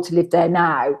afford to live there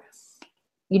now,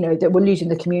 you know, that we're losing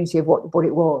the community of what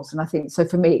it was. And I think, so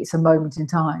for me, it's a moment in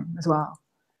time as well.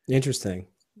 Interesting.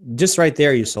 Just right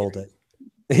there, you sold it,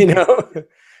 you know?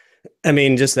 I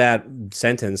mean, just that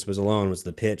sentence was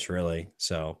the pitch, really.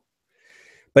 So,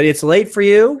 but it's late for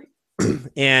you.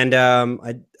 And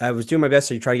I was doing my best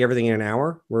to try to get everything in an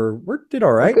hour. We did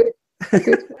all right. Good.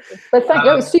 But thank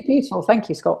you. It was super useful. Thank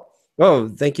you, Scott. Oh,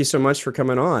 thank you so much for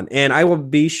coming on. And I will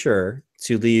be sure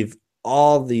to leave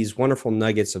all these wonderful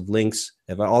nuggets of links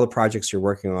of all the projects you're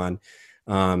working on.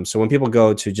 So when people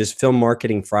go to just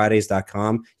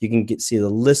filmmarketingfridays.com, you can see the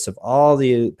list of all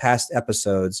the past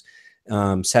episodes,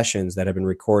 sessions that have been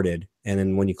recorded. And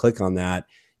then when you click on that,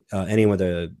 any of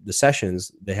the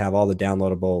sessions, they have all the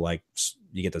downloadable, like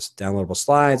you get the downloadable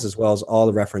slides as well as all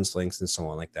the reference links and so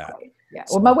on like that. Yeah.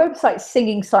 So, well, my website's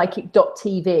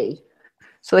singingpsychic.tv.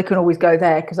 So they can always go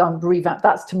there because I'm revamped.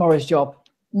 That's tomorrow's job.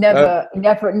 Never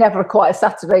quite a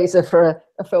Saturday for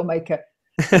a filmmaker.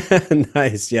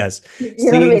 Nice, yes.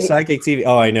 Singing Psychic TV.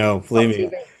 Oh, I know.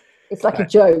 Believe me. It's like a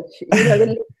joke.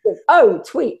 You know,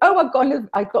 tweet. Oh, I've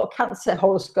got a Cancer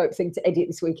horoscope thing to edit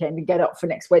this weekend and get up for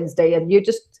next Wednesday. And you're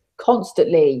just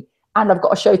constantly, and I've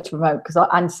got a show to promote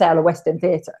and sell a West End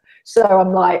theatre. So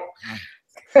I'm like,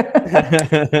 but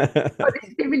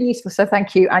it's been really useful. So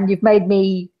thank you. And you've made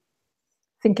me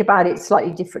think about it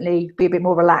slightly differently, be a bit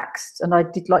more relaxed. And I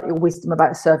did like your wisdom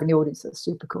about serving the audience. That's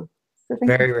super cool. So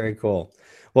very cool.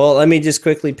 Well, let me just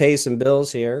quickly pay some bills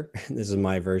here. This is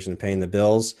my version of paying the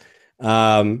bills.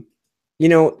 You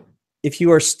know, if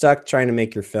you are stuck trying to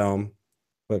make your film,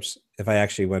 whoops, if I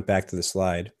actually went back to the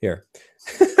slide here.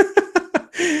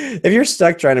 If you're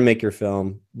stuck trying to make your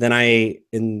film, then I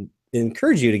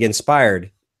encourage you to get inspired.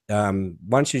 Why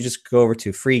don't you just go over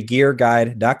to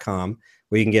freegearguide.com,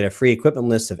 where you can get a free equipment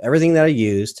list of everything that I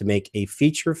use to make a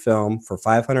feature film for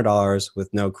 $500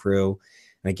 with no crew.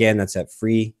 And again, that's at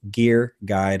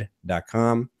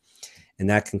freegearguide.com. And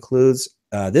that concludes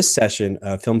this session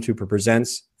of Film Trooper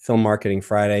Presents Film Marketing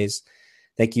Fridays.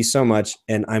 Thank you so much.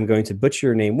 And I'm going to butcher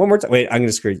your name one more time. Wait, I'm going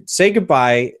to screw it. Say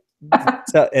goodbye.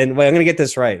 And wait, I'm going to get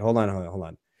this right. Hold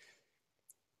on.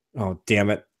 Oh, damn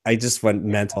it. I just went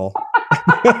mental.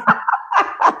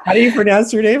 How do you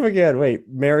pronounce your name again?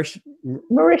 Wait, Marysia.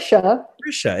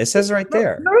 It says right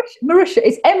there. Marysia.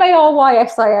 It's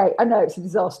Marysia. I know it's a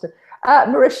disaster.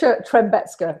 Marysia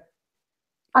Trembecka.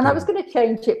 And I was going to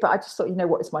change it, but I just thought, you know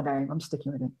what, it's my name. I'm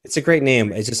sticking with it. It's a great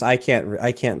name. It's just I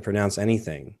can't pronounce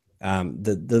anything.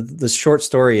 The short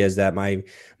story is that my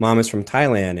mom is from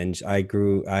Thailand, and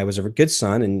I was a good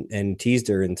son and teased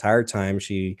her the entire time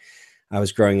I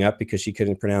was growing up because she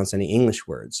couldn't pronounce any English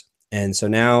words. And so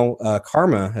now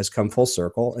karma has come full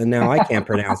circle, and now I can't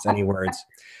pronounce any words.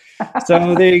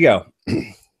 So there you go.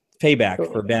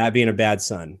 Payback for being a bad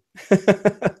son.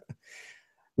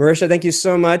 Marysia, thank you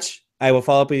so much. I will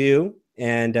follow up with you.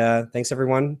 And thanks,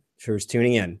 everyone, for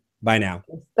tuning in. Bye now.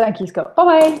 Thank you, Scott.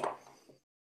 Bye-bye.